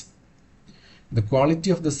seeds. The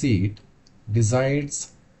quality of the seed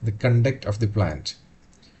decides the conduct of the plant.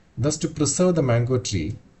 Thus, to preserve the mango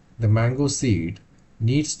tree, the mango seed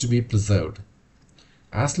needs to be preserved.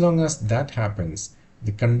 As long as that happens,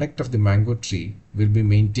 the conduct of the mango tree will be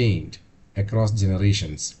maintained across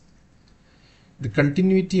generations. The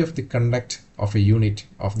continuity of the conduct of a unit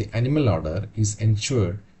of the animal order is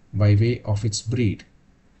ensured by way of its breed.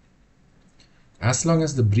 As long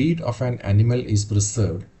as the breed of an animal is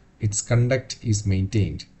preserved, its conduct is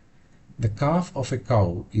maintained. The calf of a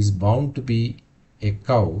cow is bound to be a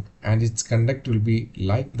cow, and its conduct will be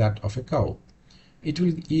like that of a cow. It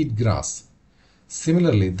will eat grass.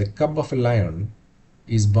 Similarly, the cub of a lion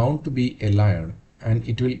is bound to be a lion, and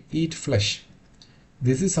it will eat flesh.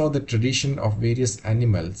 This is how the tradition of various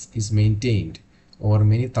animals is maintained over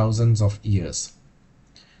many thousands of years.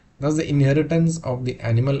 Thus, the inheritance of the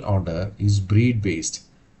animal order is breed-based.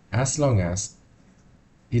 As long as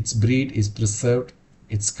its breed is preserved,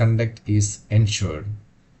 its conduct is ensured.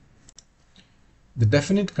 The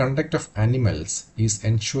definite conduct of animals is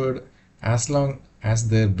ensured as long as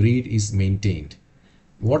their breed is maintained.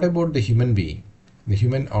 What about the human being, the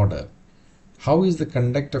human order? How is the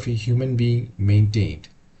conduct of a human being maintained?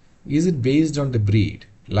 Is it based on the breed,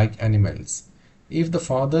 like animals? If the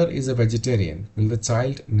father is a vegetarian, will the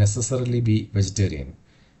child necessarily be vegetarian?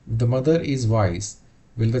 If the mother is wise,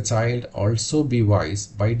 will the child also be wise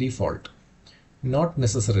by default? Not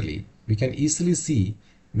necessarily. We can easily see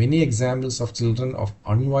many examples of children of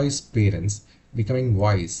unwise parents becoming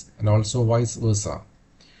wise, and also vice versa.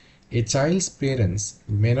 A child's parents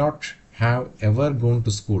may not have ever gone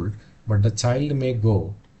to school, but the child may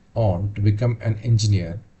go on to become an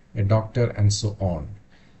engineer, a doctor, and so on.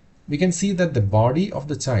 We can see that the body of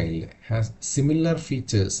the child has similar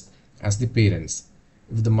features as the parents.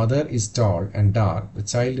 If the mother is tall and dark, the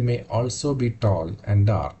child may also be tall and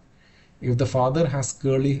dark. If the father has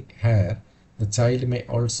curly hair, the child may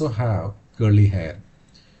also have curly hair.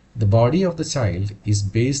 The body of the child is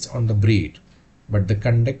based on the breed, but the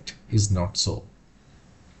conduct is not so.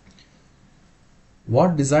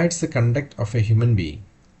 What decides the conduct of a human being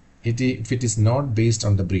if it is not based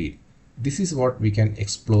on the breed? This is what we can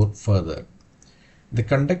explore further. The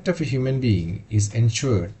conduct of a human being is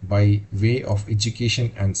ensured by way of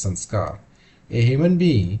education and sanskar. A human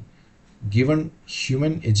being given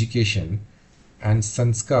human education and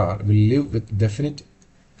sanskar will live with definite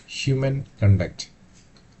human conduct.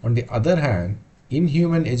 On the other hand,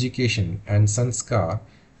 inhuman education and sanskar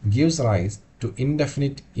gives rise to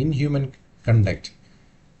indefinite inhuman conduct.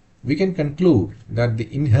 We can conclude that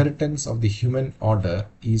the inheritance of the human order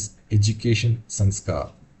is education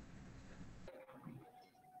sanskar.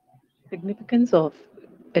 Significance of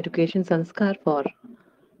education sanskar for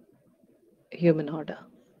human order.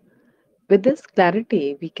 With this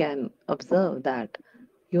clarity, we can observe that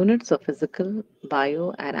units of physical,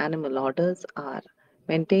 bio, and animal orders are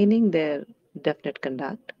maintaining their definite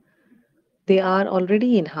conduct. They are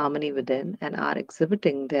already in harmony within and are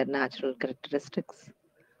exhibiting their natural characteristics.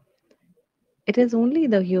 It is only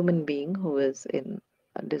the human being who is in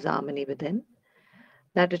disharmony within,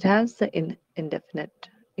 that it has the indefinite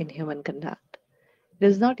in human conduct. It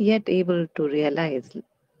is not yet able to realize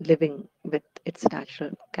living with its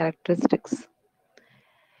natural characteristics.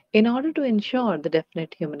 In order to ensure the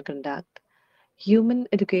definite human conduct, human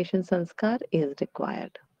education sanskar is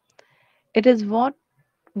required. It is what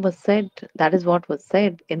was said, that is what was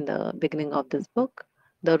said in the beginning of this book.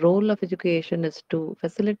 The role of education is to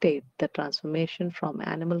facilitate the transformation from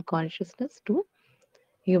animal consciousness to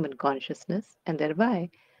human consciousness and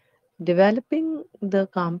thereby developing the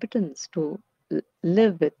competence to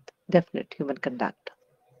live with definite human conduct.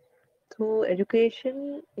 Through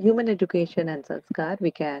education, human education and sanskar,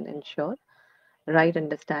 we can ensure right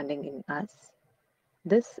understanding in us.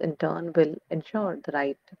 This in turn will ensure the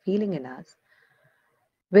right feeling in us.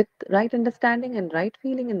 With right understanding and right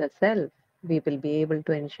feeling in the self, we will be able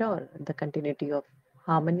to ensure the continuity of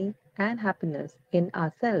harmony and happiness in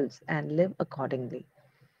ourselves and live accordingly.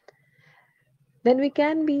 Then we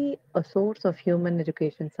can be a source of human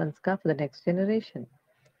education sanskar for the next generation.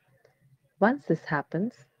 Once this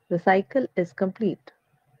happens, the cycle is complete.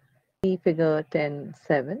 See figure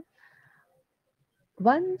 10.7.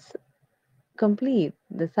 Once complete,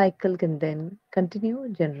 the cycle can then continue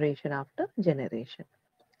generation after generation.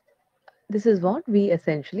 This is what we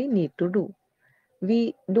essentially need to do.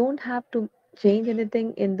 We don't have to change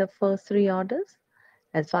anything in the first three orders.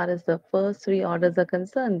 As far as the first three orders are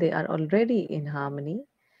concerned, they are already in harmony.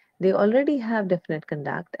 They already have definite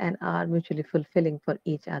conduct and are mutually fulfilling for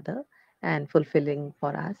each other and fulfilling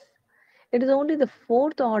for us. It is only the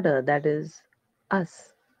fourth order, that is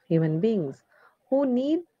us, human beings, who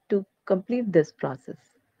need to complete this process.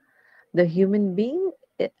 The human being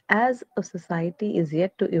as a society is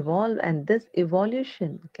yet to evolve, and this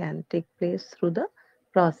evolution can take place through the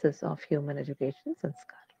process of human education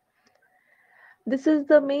sanskar. This is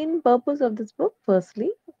the main purpose of this book.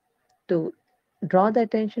 Firstly, to draw the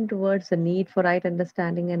attention towards the need for right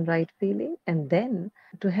understanding and right feeling, and then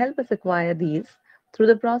to help us acquire these through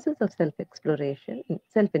the process of self exploration,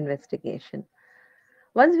 self investigation.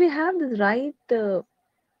 Once we have this right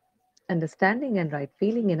understanding and right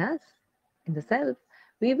feeling in us, in the self,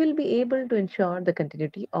 we will be able to ensure the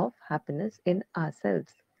continuity of happiness in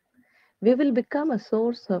ourselves. We will become a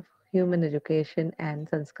source of human education and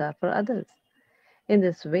sanskar for others. In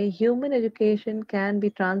this way, human education can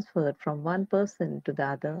be transferred from one person to the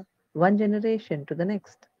other, one generation to the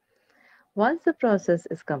next. Once the process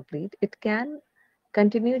is complete, it can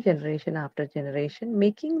continue generation after generation,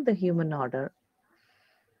 making the human order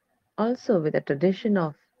also with a tradition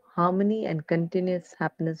of harmony and continuous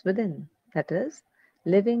happiness within, that is,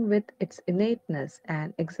 living with its innateness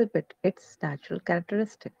and exhibit its natural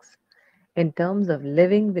characteristics in terms of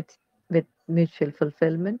living with mutual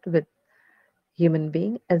fulfillment with human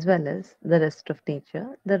being as well as the rest of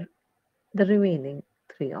nature, the remaining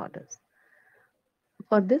three orders.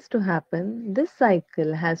 For this to happen, this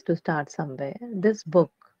cycle has to start somewhere. This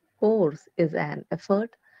book course is an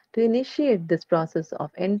effort to initiate this process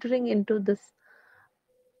of entering into this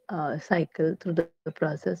cycle through the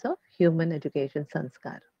process of human education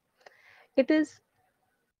sanskar. It is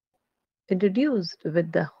introduced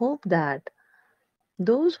with the hope that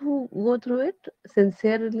those who go through it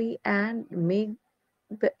sincerely and make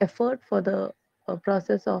the effort for the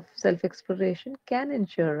process of self exploration can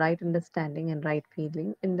ensure right understanding and right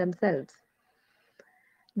feeling in themselves.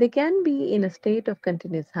 They can be in a state of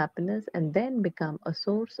continuous happiness and then become a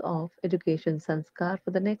source of education sanskar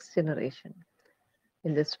for the next generation.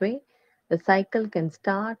 In this way, the cycle can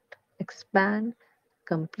start, expand,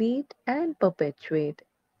 complete, and perpetuate,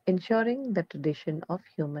 ensuring the tradition of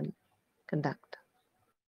human conduct.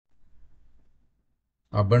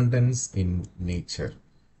 Abundance in nature.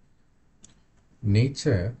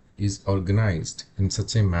 Nature is organized in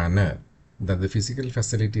such a manner that the physical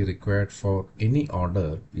facility required for any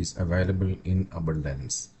order is available in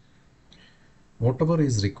abundance. Whatever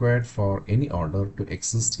is required for any order to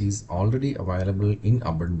exist is already available in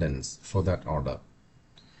abundance for that order.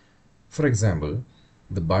 For example,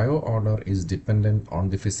 the bio order is dependent on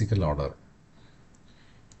the physical order.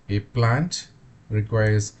 A plant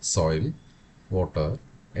requires soil, water,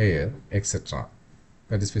 air, etc.,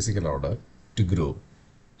 that is physical order, to grow.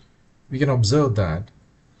 We can observe that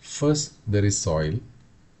first there is soil,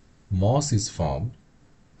 moss is formed,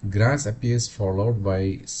 grass appears followed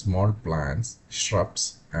by small plants,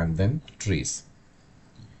 shrubs, and then trees.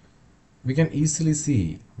 We can easily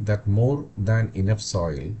see that more than enough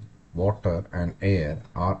soil, water, and air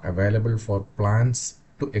are available for plants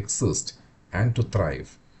to exist and to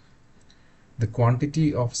thrive. The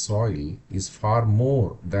quantity of soil is far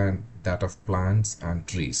more than that of plants and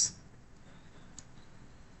trees.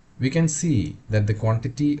 We can see that the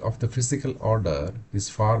quantity of the physical order is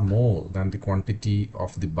far more than the quantity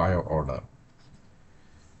of the bio order.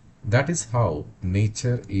 That is how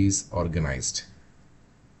nature is organized.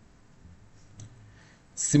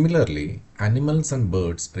 Similarly, animals and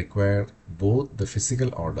birds require both the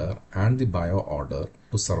physical order and the bio order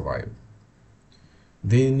to survive.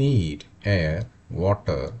 They need air,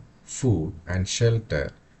 water, food, and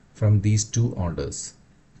shelter from these two orders.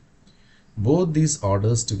 Both these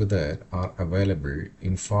orders together are available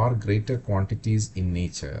in far greater quantities in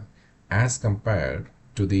nature as compared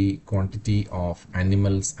to the quantity of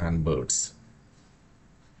animals and birds.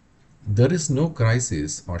 There is no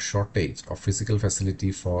crisis or shortage of physical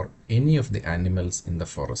facility for any of the animals in the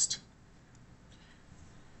forest.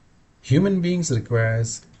 Human beings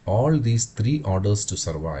requires all these three orders to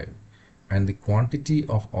survive, and the quantity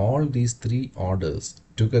of all these three orders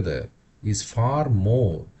together is far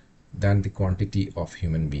more than the quantity of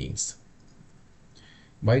human beings.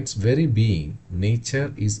 By its very being,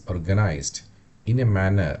 nature is organized in a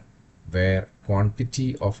manner where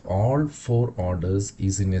quantity of all four orders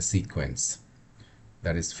is in a sequence.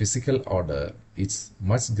 That is, physical order is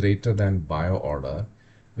much greater than bio order,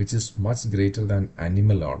 which is much greater than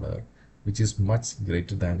animal order, which is much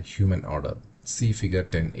greater than human order. See figure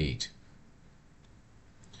 10.8.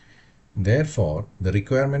 Therefore, the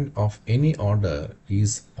requirement of any order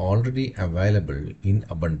is already available in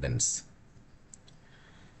abundance.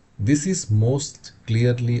 This is most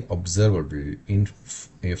clearly observable in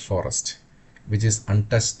a forest, which is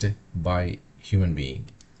untouched by human being.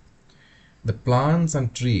 The plants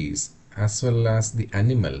and trees, as well as the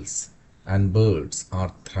animals and birds,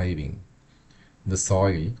 are thriving. The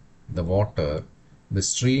soil, the water, the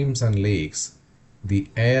streams and lakes, the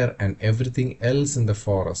air, and everything else in the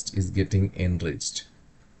forest is getting enriched.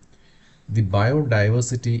 The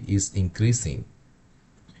biodiversity is increasing.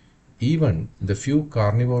 Even the few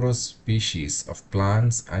carnivorous species of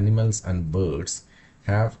plants, animals, and birds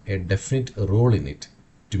have a definite role in it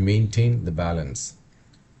to maintain the balance,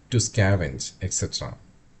 to scavenge, etc.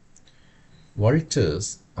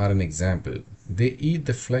 Vultures are an example. They eat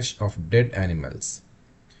the flesh of dead animals.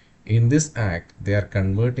 In this act, they are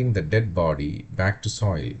converting the dead body back to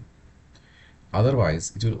soil.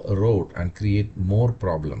 Otherwise, it will erode and create more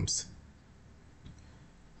problems.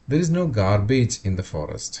 There is no garbage in the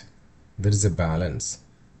forest. There is a balance.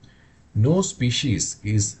 No species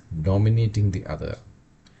is dominating the other.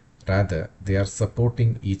 Rather, they are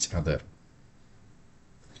supporting each other.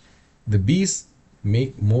 The bees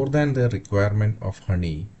make more than their requirement of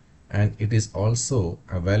honey, and it is also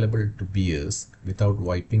available to bees without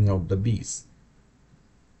wiping out the bees.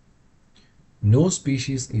 No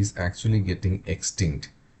species is actually getting extinct,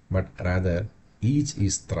 but rather each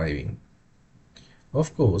is thriving.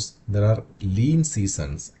 Of course, there are lean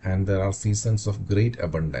seasons and there are seasons of great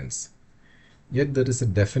abundance. Yet there is a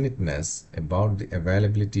definiteness about the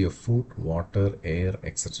availability of food, water, air,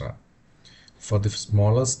 etc. for the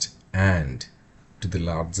smallest ant to the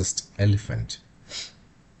largest elephant.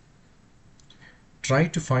 Try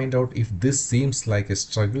to find out if this seems like a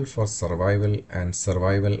struggle for survival and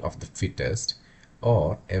survival of the fittest,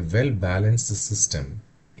 or a well-balanced system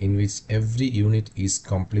in which every unit is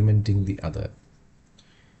complementing the other.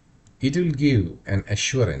 It will give an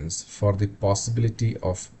assurance for the possibility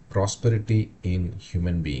of prosperity in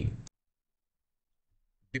human being.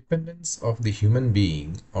 Dependence of the human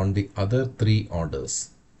being on the other three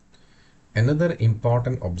orders. Another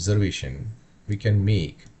important observation we can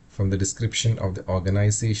make from the description of the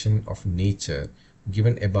organization of nature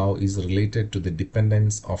given above is related to the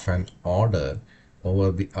dependence of an order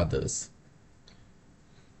over the others.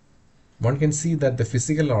 One can see that the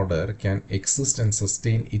physical order can exist and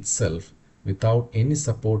sustain itself without any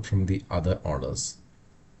support from the other orders.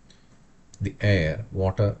 The air,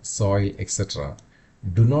 water, soil, etc.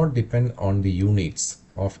 do not depend on the units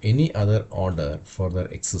of any other order for their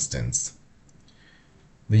existence.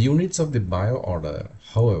 The units of the bio order,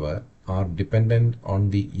 however, are dependent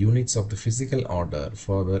on the units of the physical order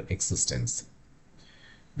for their existence.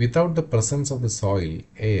 Without the presence of the soil,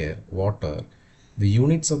 air, water, The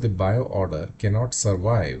units of the bioorder cannot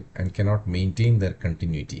survive and cannot maintain their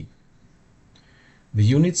continuity. The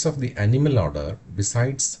units of the animal order,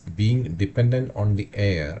 besides being dependent on the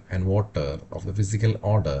air and water of the physical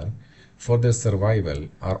order for their survival,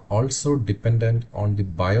 are also dependent on the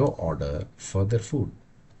bioorder for their food.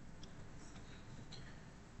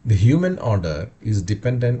 The human order is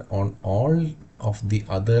dependent on all of the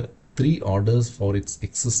other three orders for its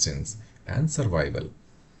existence and survival.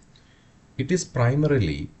 It is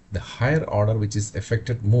primarily the higher order which is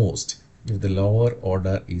affected most if the lower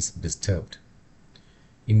order is disturbed.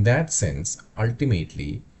 In that sense,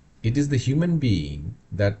 ultimately, it is the human being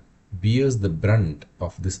that bears the brunt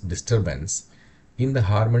of this disturbance in the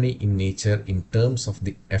harmony in nature in terms of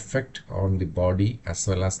the effect on the body as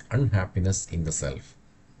well as unhappiness in the self.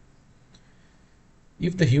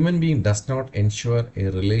 If the human being does not ensure a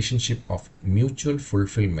relationship of mutual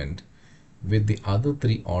fulfillment with the other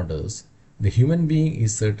three orders, the human being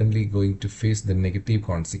is certainly going to face the negative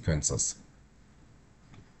consequences.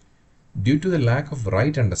 Due to the lack of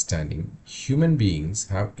right understanding, human beings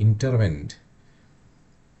have intervened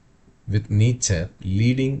with nature,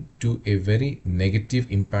 leading to a very negative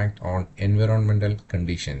impact on environmental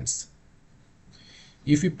conditions.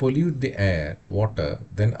 If we pollute the air, water,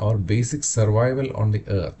 then our basic survival on the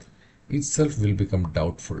earth itself will become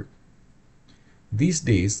doubtful. These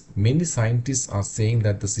days, many scientists are saying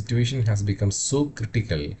that the situation has become so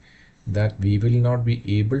critical that we will not be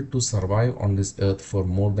able to survive on this earth for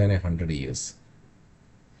more than 100 years.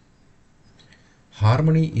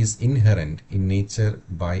 Harmony is inherent in nature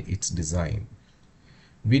by its design.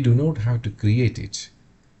 We do not have to create it.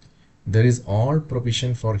 There is all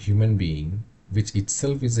provision for human being, which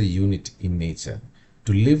itself is a unit in nature,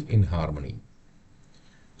 to live in harmony.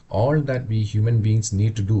 All that we human beings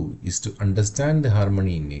need to do is to understand the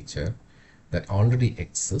harmony in nature that already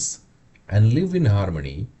exists and live in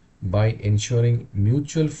harmony by ensuring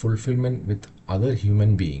mutual fulfillment with other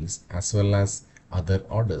human beings as well as other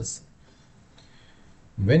orders.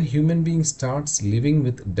 When human being starts living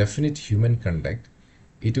with definite human conduct,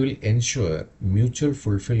 it will ensure mutual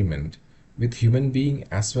fulfillment with human being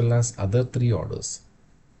as well as other three orders.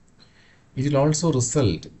 It will also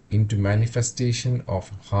result into manifestation of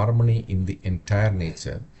harmony in the entire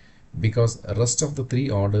nature because rest of the three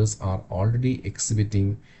orders are already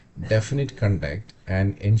exhibiting definite conduct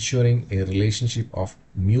and ensuring a relationship of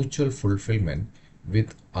mutual fulfillment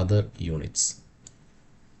with other units.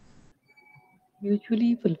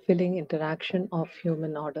 Mutually fulfilling interaction of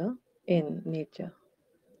human order in nature.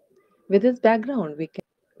 With this background,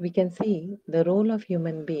 we can see the role of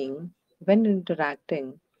human being when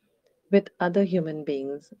interacting with other human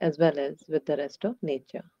beings as well as with the rest of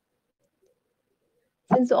nature.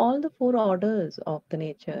 Since all the four orders of the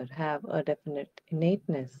nature have a definite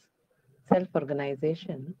innateness, self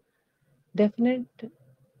organization, definite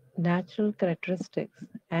natural characteristics,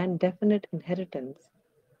 and definite inheritance,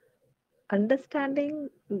 understanding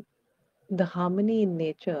the harmony in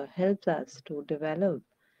nature helps us to develop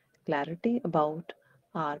clarity about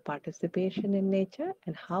our participation in nature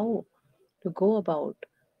and how to go about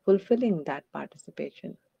fulfilling that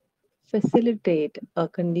participation. Facilitate a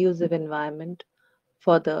conducive environment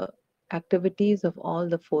for the activities of all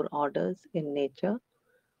the four orders in nature,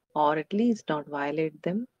 or at least not violate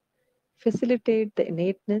them. Facilitate the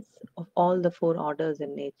innateness of all the four orders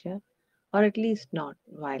in nature, or at least not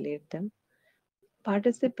violate them.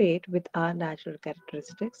 Participate with our natural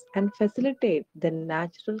characteristics and facilitate the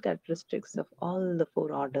natural characteristics of all the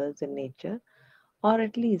four orders in nature, or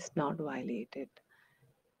at least not violate it.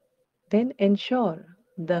 Then ensure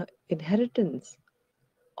the inheritance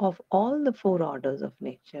of all the four orders of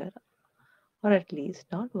nature, or at least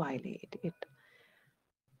not violate it.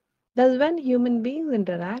 Thus, when human beings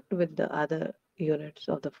interact with the other units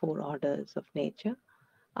of the four orders of nature,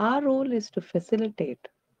 our role is to facilitate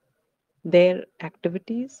their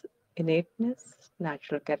activities, innateness,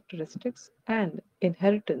 natural characteristics, and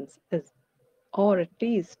inheritance is, or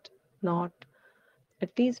not,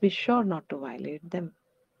 at least be sure not to violate them.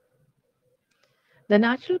 The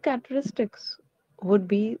natural characteristics would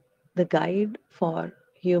be the guide for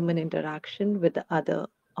human interaction with the other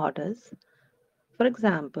orders. For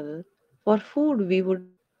example, for food, we would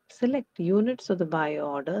select units of the bio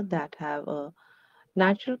order that have a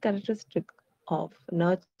natural characteristic of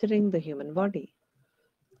nurturing the human body.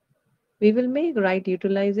 We will make right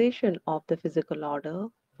utilization of the physical order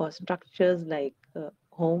for structures like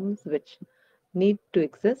homes, which need to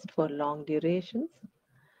exist for long durations.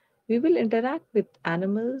 We will interact with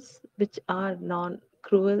animals which are non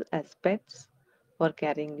cruel as pets for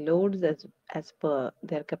carrying loads as per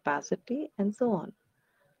their capacity, and so on.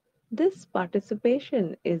 This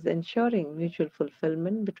participation is ensuring mutual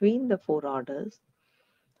fulfillment between the four orders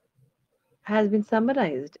has been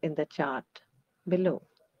summarized in the chart below.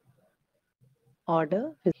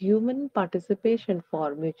 Order, human participation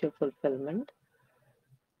for mutual fulfillment.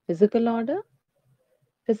 Physical order,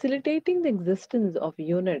 facilitating the existence of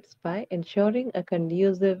units by ensuring a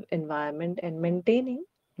conducive environment and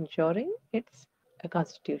ensuring its a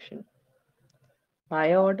constitution.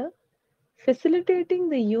 Higher order, facilitating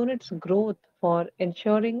the unit's growth for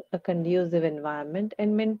ensuring a conducive environment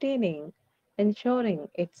and ensuring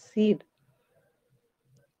its seed.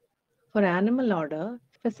 For animal order,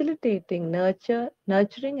 facilitating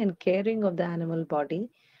nurturing and caring of the animal body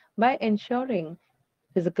by ensuring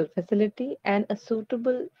physical facility and a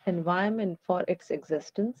suitable environment for its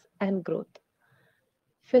existence and growth.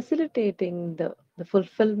 Facilitating the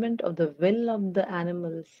fulfillment of the will of the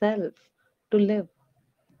animal self to live,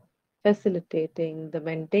 facilitating the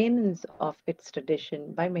maintenance of its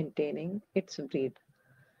tradition by maintaining its breed.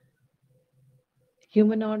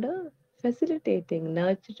 Human order, facilitating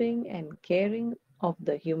nurturing and caring of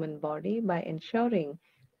the human body by ensuring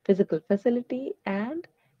physical facility and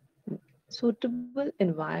suitable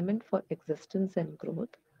environment for existence and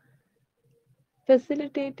growth,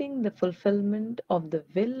 facilitating the fulfillment of the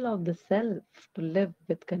will of the self to live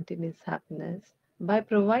with continuous happiness by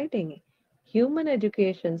providing human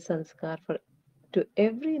education sanskar to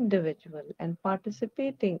every individual and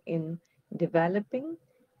participating in developing,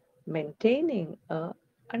 maintaining a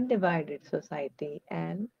undivided society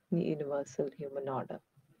and universal human order.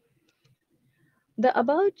 The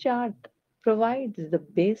above chart provides the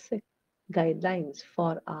basic guidelines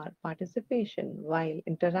for our participation while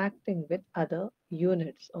interacting with other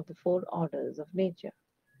units of the four orders of nature.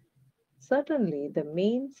 Certainly, the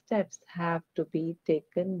main steps have to be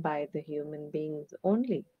taken by the human beings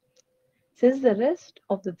only, since the rest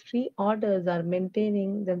of the three orders are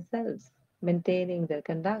maintaining themselves, maintaining their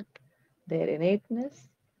conduct, their innateness,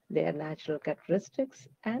 their natural characteristics,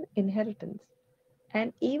 and inheritance,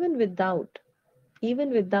 and even without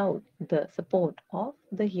the support of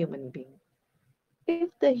the human being. If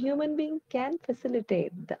the human being can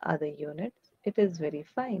facilitate the other units, it is very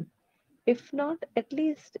fine. If not, at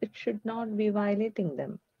least it should not be violating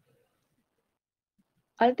them.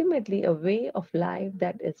 Ultimately, a way of life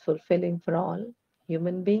that is fulfilling for all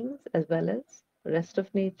human beings as well as rest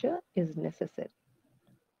of nature is necessary.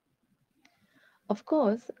 Of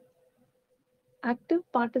course, active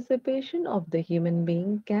participation of the human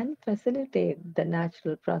being can facilitate the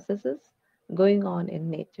natural processes going on in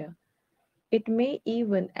nature. It may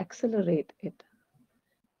even accelerate it.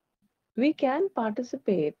 We can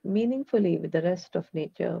participate meaningfully with the rest of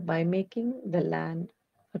nature by making the land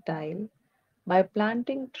fertile, by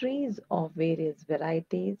planting trees of various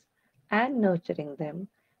varieties and nurturing them,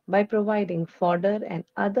 by providing fodder and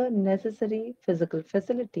other necessary physical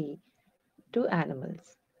facility to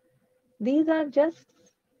animals. These are just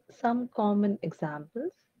some common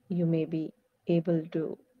examples. You may be able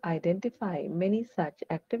to identify many such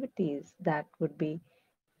activities that would be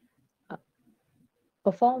uh,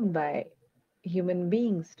 performed by human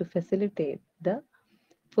beings to facilitate the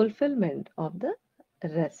fulfillment of the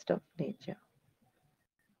rest of nature.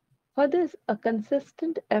 For this, a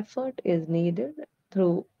consistent effort is needed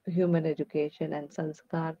through human education and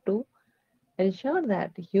sanskar to ensure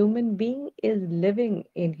that human being is living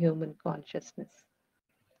in human consciousness.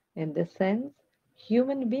 In this sense,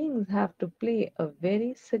 human beings have to play a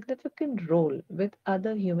very significant role with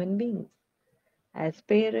other human beings. As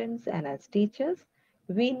parents and as teachers,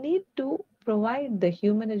 we need to provide the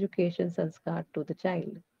human education sanskar to the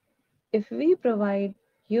child. If we provide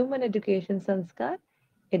human education sanskar,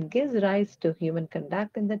 it gives rise to human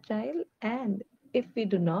conduct in the child, and if we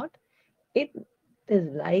do not, it is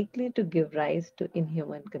likely to give rise to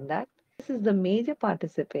inhuman conduct. This is the major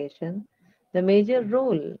participation, the major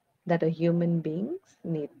role that a human beings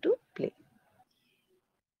need to play.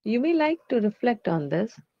 You may like to reflect on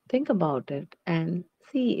this, think about it, and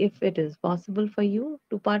see if it is possible for you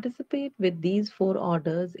to participate with these four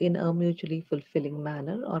orders in a mutually fulfilling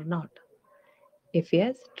manner or not. If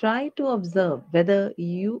yes, try to observe whether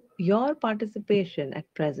your participation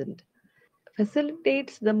at present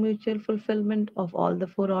facilitates the mutual fulfillment of all the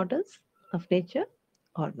four orders of nature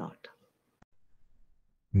or not.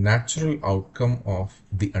 Natural outcome of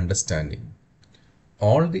the understanding.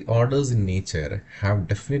 All the orders in nature have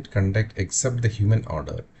definite conduct except the human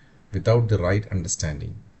order without the right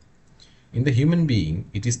understanding. In the human being,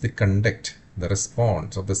 it is the conduct, the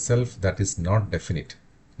response of the self that is not definite,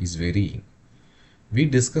 is varying. We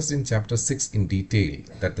discussed in chapter 6 in detail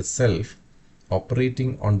that the self,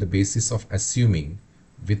 operating on the basis of assuming,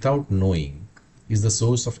 without knowing is the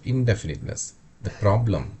source of indefiniteness, the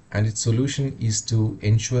problem, and its solution is to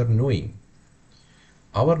ensure knowing.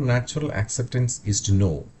 Our natural acceptance is to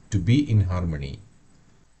know, to be in harmony.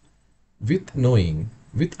 With knowing,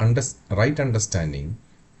 with right understanding,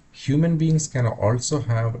 human beings can also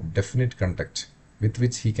have definite contact with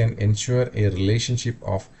which he can ensure a relationship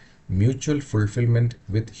of mutual fulfillment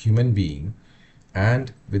with human being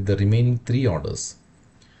and with the remaining three orders.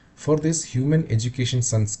 For this, human education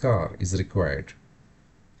sanskar is required.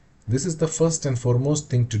 This is the first and foremost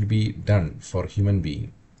thing to be done for human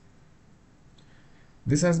being.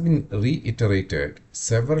 This has been reiterated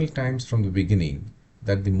several times from the beginning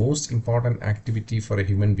that the most important activity for a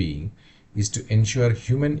human being is to ensure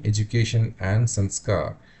human education and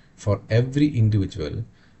sanskar for every individual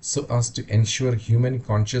so as to ensure human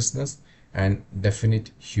consciousness and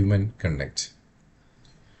definite human conduct.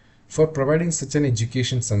 For providing such an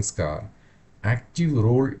education sanskar, active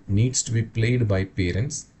role needs to be played by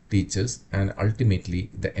parents, teachers, and ultimately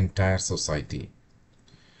the entire society.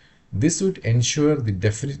 This would ensure the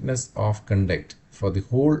definiteness of conduct for the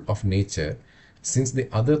whole of nature, since the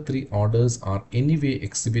other three orders are anyway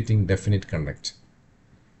exhibiting definite conduct.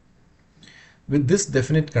 With this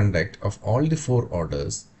definite conduct of all the four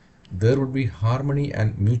orders, there would be harmony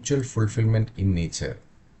and mutual fulfillment in nature.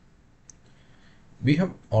 We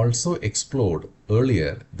have also explored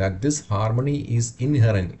earlier that this harmony is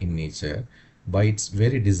inherent in nature by its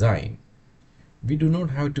very design. We do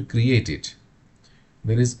not have to create it.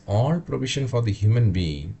 There is all provision for the human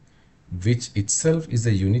being, which itself is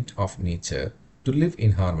a unit of nature, to live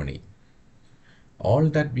in harmony. All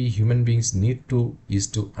that we human beings need to is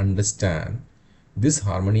to understand this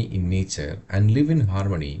harmony in nature and live in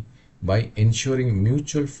harmony by ensuring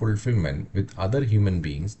mutual fulfillment with other human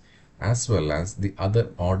beings as well as the other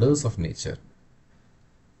orders of nature.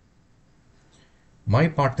 My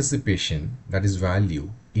participation, that is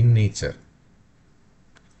value, in nature.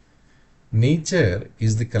 Nature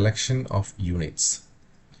is the collection of units.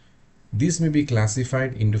 These may be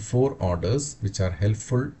classified into four orders which are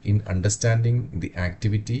helpful in understanding the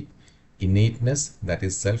activity, innateness, that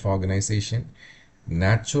is self-organization,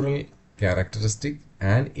 natural characteristic,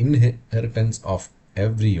 and inheritance of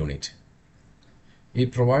every unit.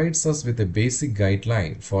 It provides us with a basic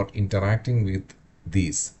guideline for interacting with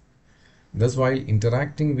these. Thus, while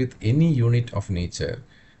interacting with any unit of nature,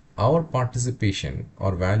 our participation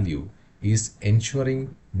or value is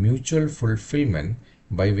ensuring mutual fulfillment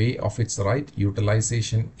by way of its right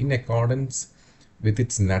utilization in accordance with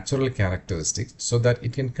its natural characteristics so that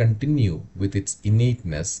it can continue with its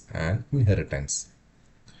innateness and inheritance.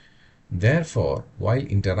 Therefore, while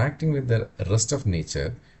interacting with the rest of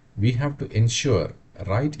nature, we have to ensure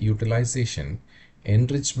right utilization,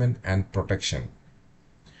 enrichment, and protection.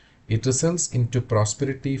 It results into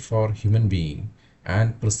prosperity for human being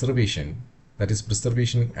and preservation, that is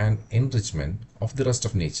preservation and enrichment of the rest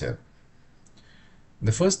of nature.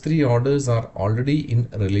 The first three orders are already in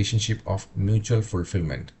a relationship of mutual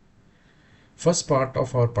fulfillment. First part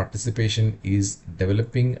of our participation is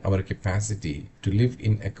developing our capacity to live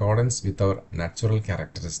in accordance with our natural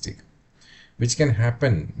characteristic, which can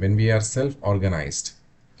happen when we are self-organized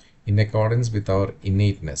in accordance with our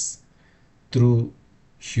innateness through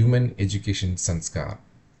human education sanskar.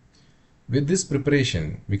 With this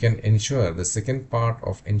preparation, we can ensure the second part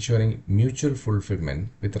of ensuring mutual fulfillment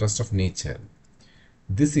with the rest of nature.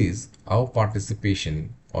 This is our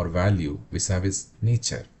participation or value vis-a-vis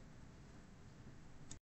nature.